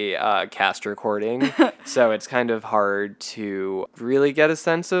have a cast recording, so it's kind of hard to really get a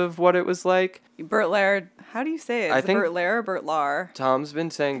sense of what it was like. Bert Lahr, how do you say it? Is it Bert Lahr or Bert Lahr? Tom's been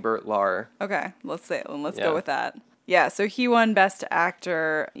saying Bert Lahr. Okay, let's say it. Let's go with that. Yeah, so he won Best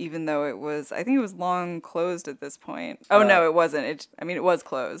Actor, even though I think it was long closed at this point. Oh, no, it wasn't. It was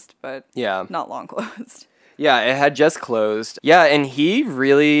closed, but not long closed. Yeah, it had just closed. Yeah, and he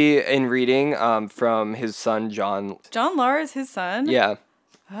really, in reading from his son, John... John Lahr is his son? Yeah.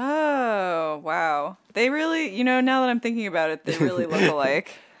 Oh, wow. They really, now that I'm thinking about it, they really look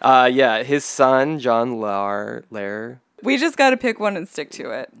alike. Yeah, his son, John Lahr. We just got to pick one and stick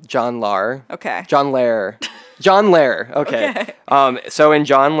to it. John Lahr. Okay. John Lahr. John Lahr. Okay. So in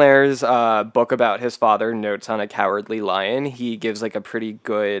John Lahr's book about his father, Notes on a Cowardly Lion, he gives like a pretty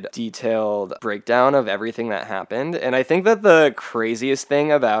good detailed breakdown of everything that happened. And I think that the craziest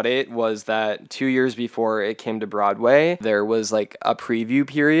thing about it was that 2 years before it came to Broadway, there was like a preview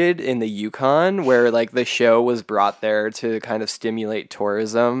period in the Yukon where like the show was brought there to kind of stimulate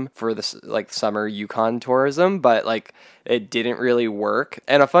tourism for the like summer Yukon tourism, but like it didn't really work.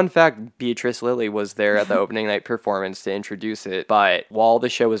 And a fun fact, Beatrice Lillie was there at the opening night performance to introduce it. But while the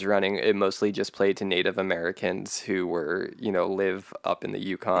show was running, it mostly just played to Native Americans who were, live up in the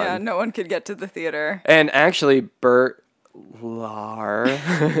Yukon. Yeah, no one could get to the theater. And actually, Bert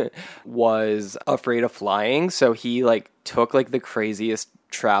Lahr was afraid of flying. So he took the craziest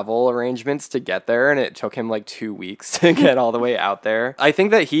travel arrangements to get there, and it took him 2 weeks to get all the way out there. I think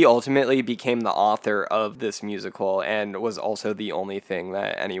that he ultimately became the author of this musical and was also the only thing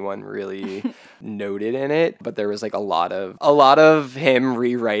that anyone really noted in it, but there was a lot of him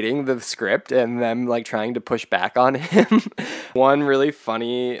rewriting the script and them trying to push back on him. One really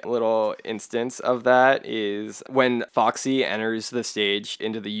funny little instance of that is when Foxy enters the stage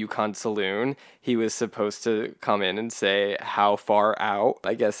into the Yukon Saloon, he was supposed to come in and say how far out,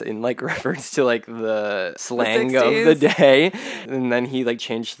 I guess in reference to the slang of the day. And then he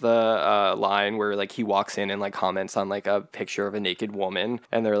changed the line where he walks in and comments on a picture of a naked woman,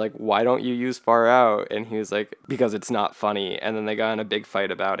 and they're like, why don't you use far out? And he was like, because it's not funny. And then they got in a big fight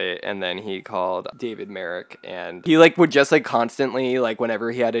about it, and then he called David Merrick, and he would just constantly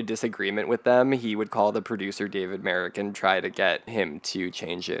whenever he had a disagreement with them, he would call the producer David Merrick and try to get him to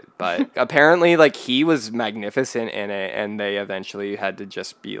change it. But apparently he was magnificent in it, and they eventually had to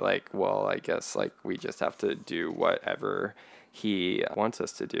just be well, I guess we just have to do whatever he wants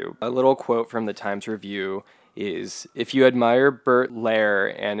us to do. A little quote from the Times Review is, if you admire Bert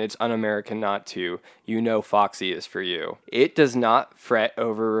Lahr and it's un-American not to, you know Foxy is for you. It does not fret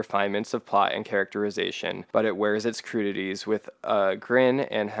over refinements of plot and characterization, but it wears its crudities with a grin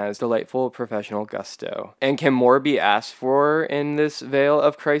and has delightful professional gusto. And can more be asked for in this veil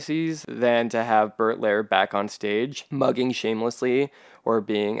of crises than to have Bert Lahr back on stage, mugging shamelessly, or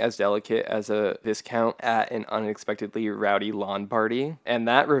being as delicate as a viscount at an unexpectedly rowdy lawn party? And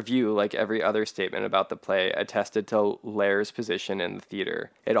that review, like every other statement about the play, attested to Lahr's position in the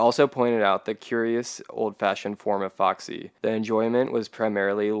theater. It also pointed out the curious, old-fashioned form of Foxy. The enjoyment was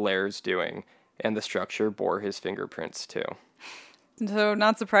primarily Lahr's doing, and the structure bore his fingerprints too. So,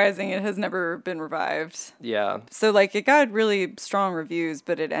 not surprising, it has never been revived. Yeah. So, it got really strong reviews,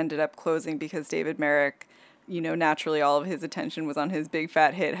 but it ended up closing because David Merrick, naturally all of his attention was on his big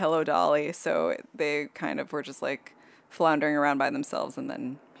fat hit, Hello Dolly. So they kind of were just floundering around by themselves, and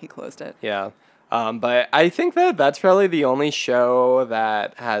then he closed it. Yeah. But I think that that's probably the only show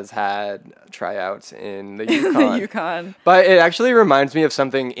that has had tryouts in the Yukon. The Yukon. But it actually reminds me of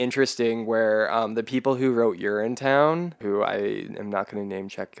something interesting where the people who wrote Urinetown, who I am not going to name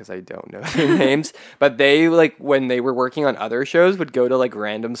check because I don't know their names, but they, when they were working on other shows, would go to,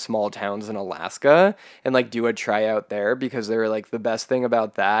 random small towns in Alaska and, do a tryout there, because they were the best thing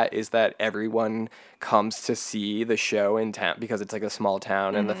about that is that everyone comes to see the show in town because it's a small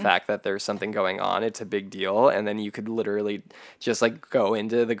town, and the fact that there's something going on, it's a big deal. And then you could literally just go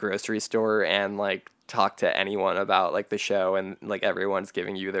into the grocery store and talk to anyone about the show, and everyone's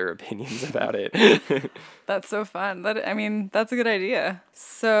giving you their opinions about it. That's so fun. That's a good idea.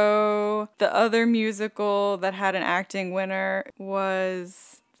 So the other musical that had an acting winner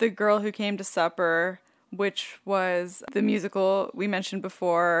was The Girl Who Came to Supper, which was the musical we mentioned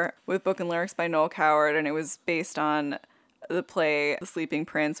before with book and lyrics by Noel Coward, and it was based on the play The Sleeping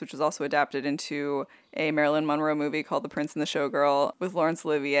Prince, which was also adapted into a Marilyn Monroe movie called The Prince and the Showgirl with Laurence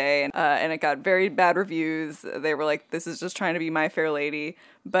Olivier, and it got very bad reviews. They were like, this is just trying to be My Fair Lady.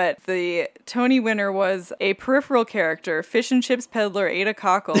 But the Tony winner was a peripheral character. Fish and chips peddler Ada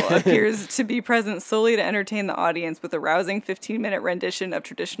Cockle appears to be present solely to entertain the audience with a rousing 15-minute rendition of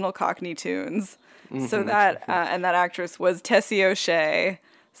traditional Cockney tunes. So that, and that actress was Tessie O'Shea.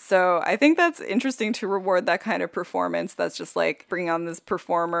 So I think that's interesting to reward that kind of performance. That's just like bringing on this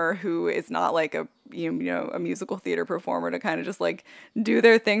performer who is not like a a musical theater performer to kind of just like do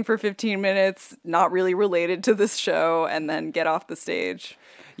their thing for 15 minutes, not really related to this show, and then get off the stage.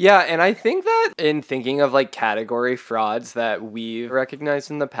 Yeah, and I think that in thinking of like category frauds that we've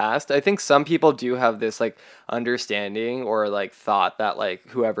recognized in the past, I think some people do have this like understanding or like thought that like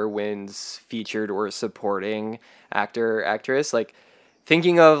whoever wins featured or supporting actor, actress, like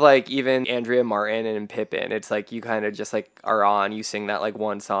thinking of like even Andrea Martin and Pippin, it's like you kind of just like are on, you sing that like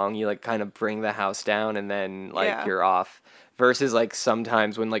one song, you like kind of bring the house down and then like you're off. Versus like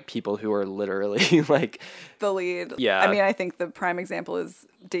sometimes when like people who are literally like the lead. Yeah. I mean, I think the prime example is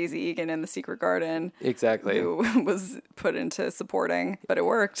Daisy Egan in The Secret Garden. Exactly. Who was put into supporting, but it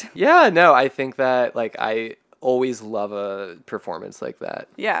worked. Yeah, no, I think that like I always love a performance like that.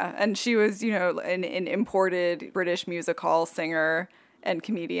 Yeah, and she was, an imported British music hall singer and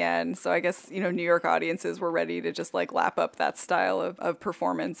comedian. So I guess, New York audiences were ready to just like lap up that style of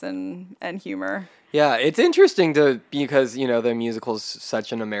performance and humor. Yeah, it's interesting because, the musical's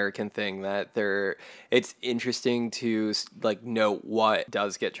such an American thing that it's interesting to like note what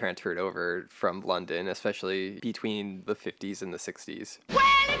does get transferred over from London, especially between the 50s and the 60s. Well,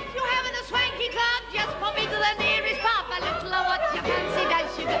 if you're having a swanky club, just pop me to the nearest pub. A little of what you fancy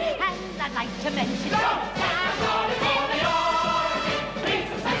does sugar, and I'd like to mention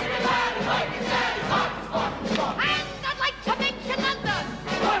and I'd like to mention London.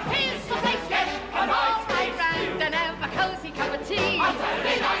 Here's the place for all my brand and have a cozy cup of tea.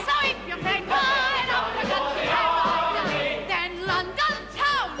 So if you're playing fine up the country road, then London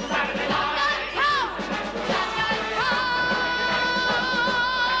town, London town, London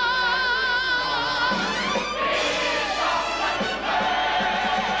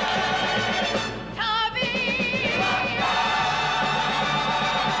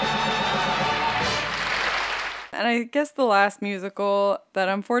And I guess the last musical that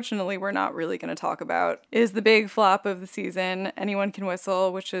unfortunately we're not really going to talk about is the big flop of the season, Anyone Can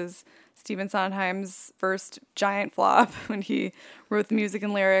Whistle, which is Stephen Sondheim's first giant flop when he wrote the music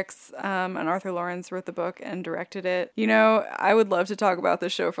and lyrics, and Arthur Lawrence wrote the book and directed it. I would love to talk about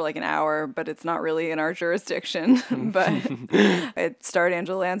this show for like an hour, but it's not really in our jurisdiction. But it starred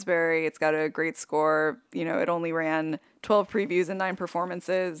Angela Lansbury. It's got a great score. It only ran 12 previews and 9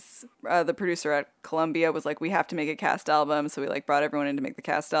 performances. The producer at Columbia was like, we have to make a cast album. So we like brought everyone in to make the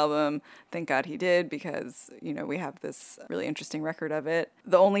cast album. Thank God he did, because, we have this really interesting record of it.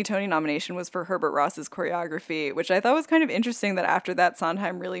 The only Tony nomination was for Herbert Ross's choreography, which I thought was kind of interesting that after that,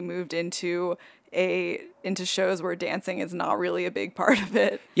 Sondheim really moved into shows where dancing is not really a big part of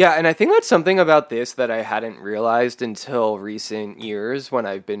it. Yeah, and I think that's something about this that I hadn't realized until recent years when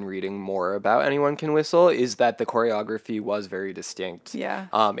I've been reading more about Anyone Can Whistle, is that the choreography was very distinct. Yeah.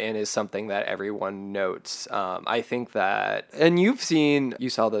 And is something that everyone notes. I think that, and you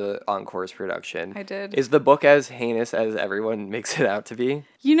saw the Encore's production. I did. Is the book as heinous as everyone makes it out to be?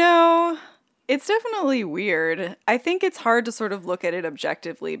 It's definitely weird. I think it's hard to sort of look at it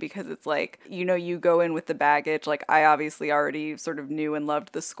objectively because it's like, you go in with the baggage. Like, I obviously already sort of knew and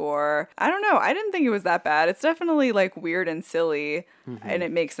loved the score. I don't know. I didn't think it was that bad. It's definitely like weird and silly. Mm-hmm. And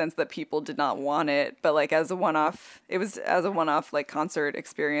it makes sense that people did not want it. But like as a one-off like concert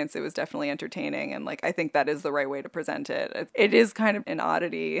experience, it was definitely entertaining. And like, I think that is the right way to present it. It is kind of an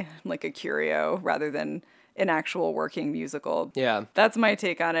oddity, like a curio rather than an actual working musical. Yeah. That's my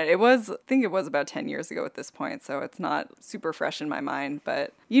take on it. I think it was about 10 years ago at this point, so it's not super fresh in my mind,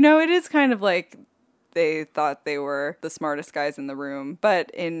 but it is kind of like they thought they were the smartest guys in the room, but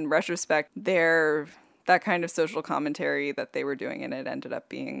in retrospect, that kind of social commentary that they were doing in it ended up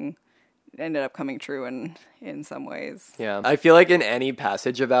coming true in some ways. Yeah. I feel like in any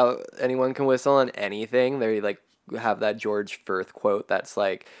passage about Anyone Can Whistle and anything, they like have that George Firth quote that's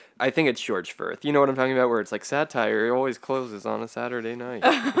like, I think it's George Firth. You know what I'm talking about? Where it's like, satire always closes on a Saturday night.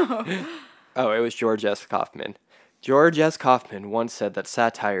 Oh, it was George S. Kaufman. George S. Kaufman once said that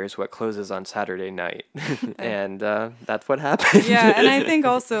satire is what closes on Saturday night. And that's what happened. Yeah, and I think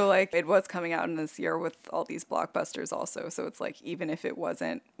also like it was coming out in this year with all these blockbusters also. So it's like, even if it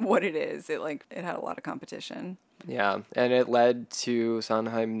wasn't what it is, it had a lot of competition. Yeah, and it led to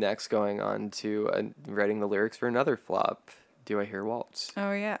Sondheim next going on to writing the lyrics for another flop. Do I Hear Waltz?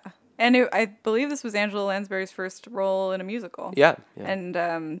 Oh, yeah. And I believe this was Angela Lansbury's first role in a musical. Yeah. And,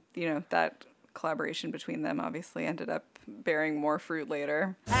 that collaboration between them obviously ended up bearing more fruit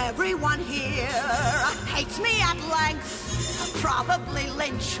later. Everyone here hates me at length, probably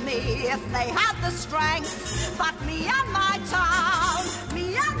lynch me if they had the strength. But me and my town,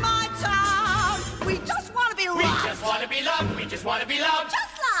 we just want to be loved. We just want to be loved, we just want to be loved.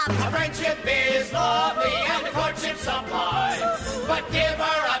 Just love. Our friendship is lovely and the courtship sublime. But give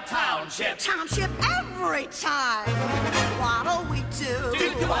her a township. Township every time. What'll we do?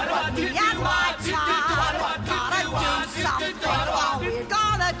 Do-do-what-do-what, Me and my town gotta do something or we're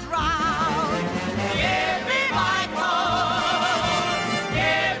gonna drown. Give me my coat,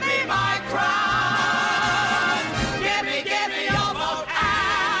 give me my crown. Give me your vote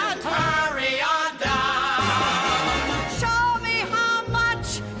and hurry on down. Show me how much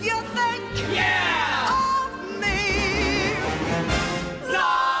you think Yeah! of me.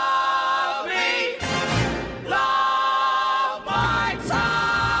 Love me, love my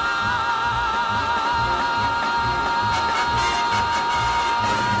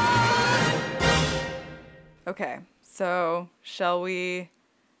Okay, so shall we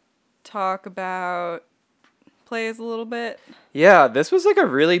talk about plays a little bit? Yeah, this was like a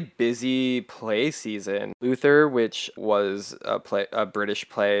really busy play season. Luther, which was a British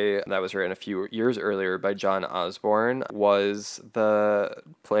play that was written a few years earlier by John Osborne, was the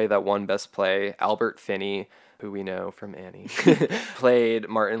play that won Best Play. Albert Finney, who we know from Annie, played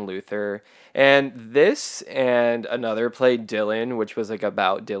Martin Luther. And this and another play, Dylan, which was like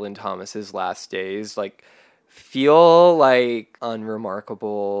about Dylan Thomas's last days, like feel like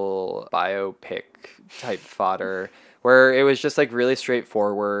unremarkable biopic type fodder where it was just like really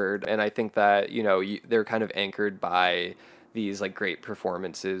straightforward. And I think that, they're kind of anchored by these like great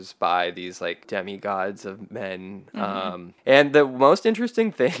performances by these like demigods of men. And the most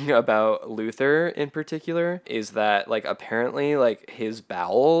interesting thing about Luther in particular is that like apparently like his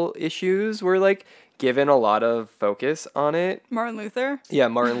bowel issues were like given a lot of focus on it. Martin Luther? Yeah,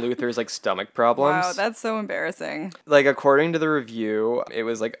 Martin Luther's like stomach problems. Wow, that's so embarrassing. Like according to the review, it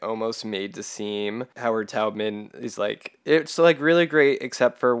was like almost made to seem Howard Taubman is like it's like really great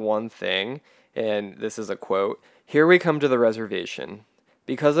except for one thing, and this is a quote. Here we come to the reservation.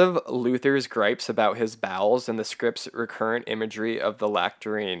 Because of Luther's gripes about his bowels and the script's recurrent imagery of the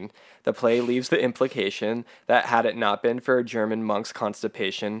lactrine, the play leaves the implication that had it not been for a German monk's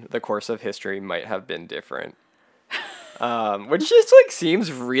constipation, the course of history might have been different. Which just like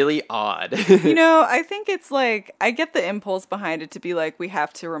seems really odd. I think it's like, I get the impulse behind it to be like, we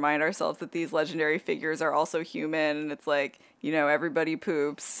have to remind ourselves that these legendary figures are also human, and it's like, everybody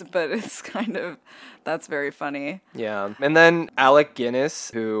poops, but it's kind of, that's very funny. Yeah. And then Alec Guinness,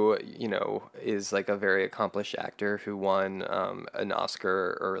 who, is like a very accomplished actor who won an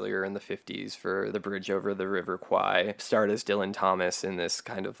Oscar earlier in the 50s for The Bridge Over the River Kwai, starred as Dylan Thomas in this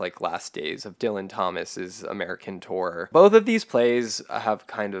kind of like last days of Dylan Thomas's American tour. Both of these plays have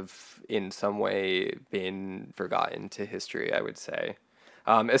kind of in some way been forgotten to history, I would say.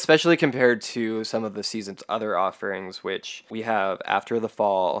 Especially compared to some of the season's other offerings, which we have After the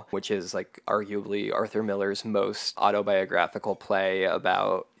Fall, which is like arguably Arthur Miller's most autobiographical play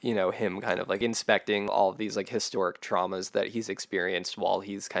about, him kind of like inspecting all of these like historic traumas that he's experienced while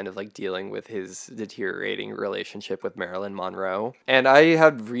he's kind of like dealing with his deteriorating relationship with Marilyn Monroe. And I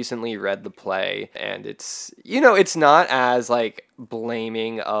had recently read the play, and it's, it's not as like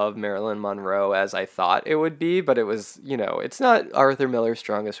blaming of Marilyn Monroe as I thought it would be, but it was, it's not Arthur Miller's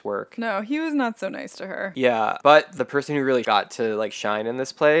strongest work. No, he was not so nice to her. Yeah, but the person who really got to like shine in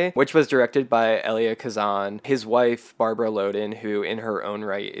this play, which was directed by Elia Kazan, his wife Barbara Loden, who in her own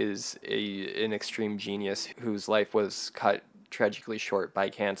right is an extreme genius whose life was cut tragically short by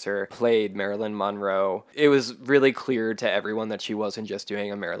cancer, played Marilyn Monroe. It was really clear to everyone that she wasn't just doing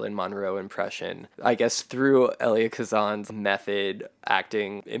a Marilyn Monroe impression. I guess through Elia Kazan's method,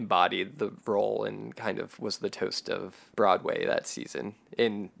 acting embodied the role and kind of was the toast of Broadway that season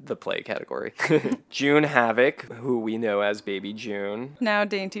in the play category. June Havoc, who we know as Baby June. Now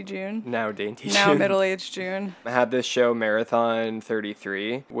Dainty June. Now Middle-aged June. Had this show Marathon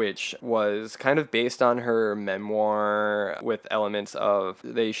 33, which was kind of based on her memoir with elements of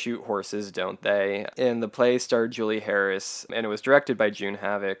they shoot horses, don't they? And the play starred Julie Harris, and it was directed by June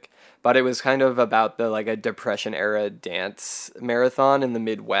Havoc. But it was kind of about the like a Depression era dance marathon in the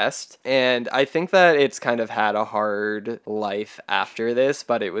Midwest. And I think that it's kind of had a hard life after this,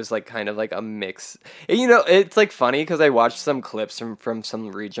 but it was like kind of like a mix. It's like funny because I watched some clips from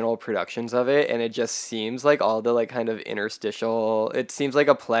some regional productions of it, and it just seems like all the like kind of interstitial, it seems like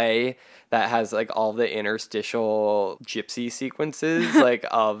a play that has like all the interstitial gypsy sequences like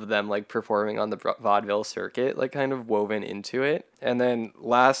of them like performing on the vaudeville circuit, like kind of woven into it. And then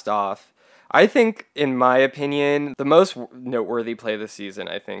last off, I think, in my opinion, the most noteworthy play this season,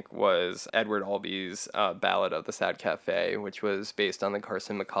 I think, was Edward Albee's Ballad of the Sad Cafe, which was based on the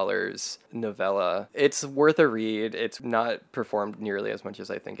Carson McCullers novella. It's worth a read. It's not performed nearly as much as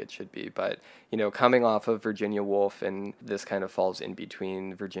I think it should be, but, you know, coming off of Virginia Woolf, and this kind of falls in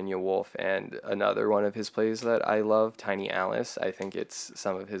between Virginia Woolf and another one of his plays that I love, Tiny Alice, I think it's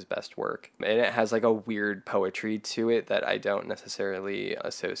some of his best work. And it has like a weird poetry to it that I don't necessarily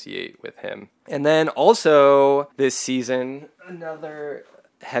associate with him. And then also this season, another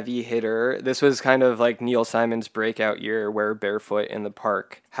heavy hitter. This was kind of like Neil Simon's breakout year where Barefoot in the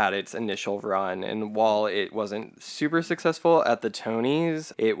Park had its initial run. And while it wasn't super successful at the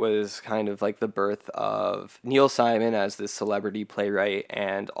Tonys, it was kind of like the birth of Neil Simon as this celebrity playwright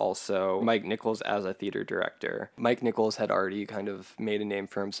and also Mike Nichols as a theater director. Mike Nichols had already kind of made a name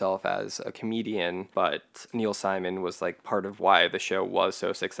for himself as a comedian, but Neil Simon was like part of why the show was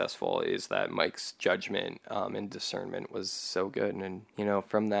so successful is that Mike's judgment and discernment was so good. And, you know,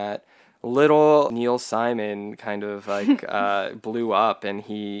 from that little Neil Simon kind of like blew up, and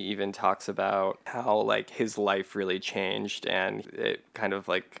he even talks about how like his life really changed and it kind of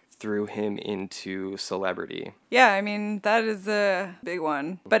like threw him into celebrity. Yeah, I mean, that is a big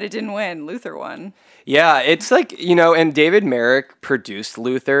one, but it didn't win. Luther won. Yeah, it's like, you know, and David Merrick produced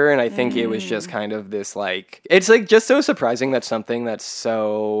Luther, and I think it was just kind of this like, it's like just so surprising that something that's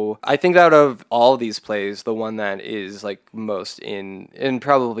so, I think out of all these plays, the one that is like most and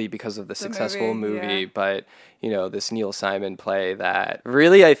probably because of the successful movie, yeah. But you know, this Neil Simon play that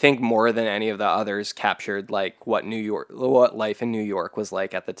really, I think more than any of the others captured like what life in New York was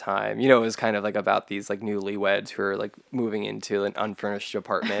like at the time. You know, it was kind of like about these like newlyweds who are like moving into an unfurnished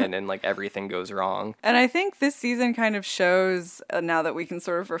apartment and like everything goes wrong. And I think this season kind of shows, now that we can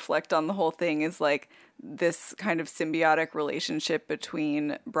sort of reflect on the whole thing, is like this kind of symbiotic relationship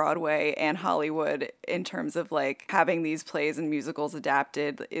between Broadway and Hollywood in terms of like having these plays and musicals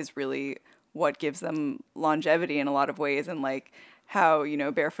adapted is really what gives them longevity in a lot of ways. And like how, you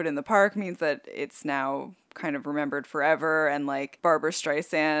know, Barefoot in the Park means that it's now kind of remembered forever, and like Barbra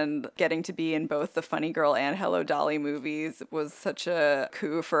Streisand getting to be in both the Funny Girl and Hello Dolly movies was such a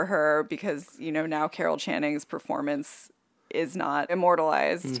coup for her, because, you know, now Carol Channing's performance is not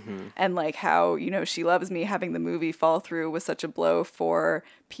immortalized. And like how, you know, She Loves Me, having the movie fall through was such a blow for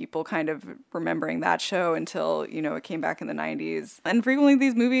people kind of remembering that show until, you know, it came back in the 90s. And frequently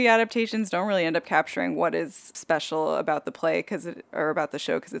these movie adaptations don't really end up capturing what is special about the play or about the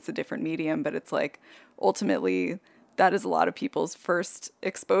show, because it's a different medium, but it's like ultimately that is a lot of people's first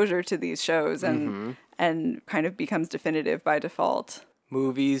exposure to these shows and kind of becomes definitive by default.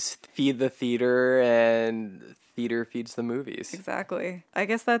 Movies feed the theater and theater feeds the movies. Exactly. I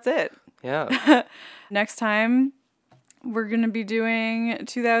guess that's it. Yeah. Next time, we're going to be doing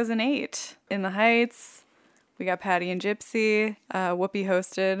 2008 In the Heights. We got Patty and Gypsy. Whoopi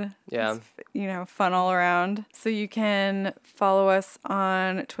hosted. Yeah. It's, you know, fun all around. So you can follow us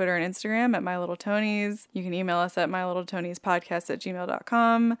on Twitter and Instagram at My Little Tonys. You can email us at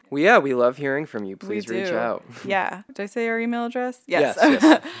mylittletoniespodcast@gmail.com. Well, yeah, we love hearing from you. Please We reach do. out. Yeah. Did I say our email address? Yes.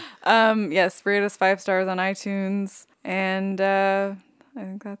 Yes. Yes, rate us 5 stars on iTunes. And I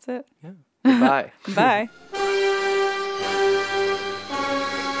think that's it. Yeah. Goodbye. Bye.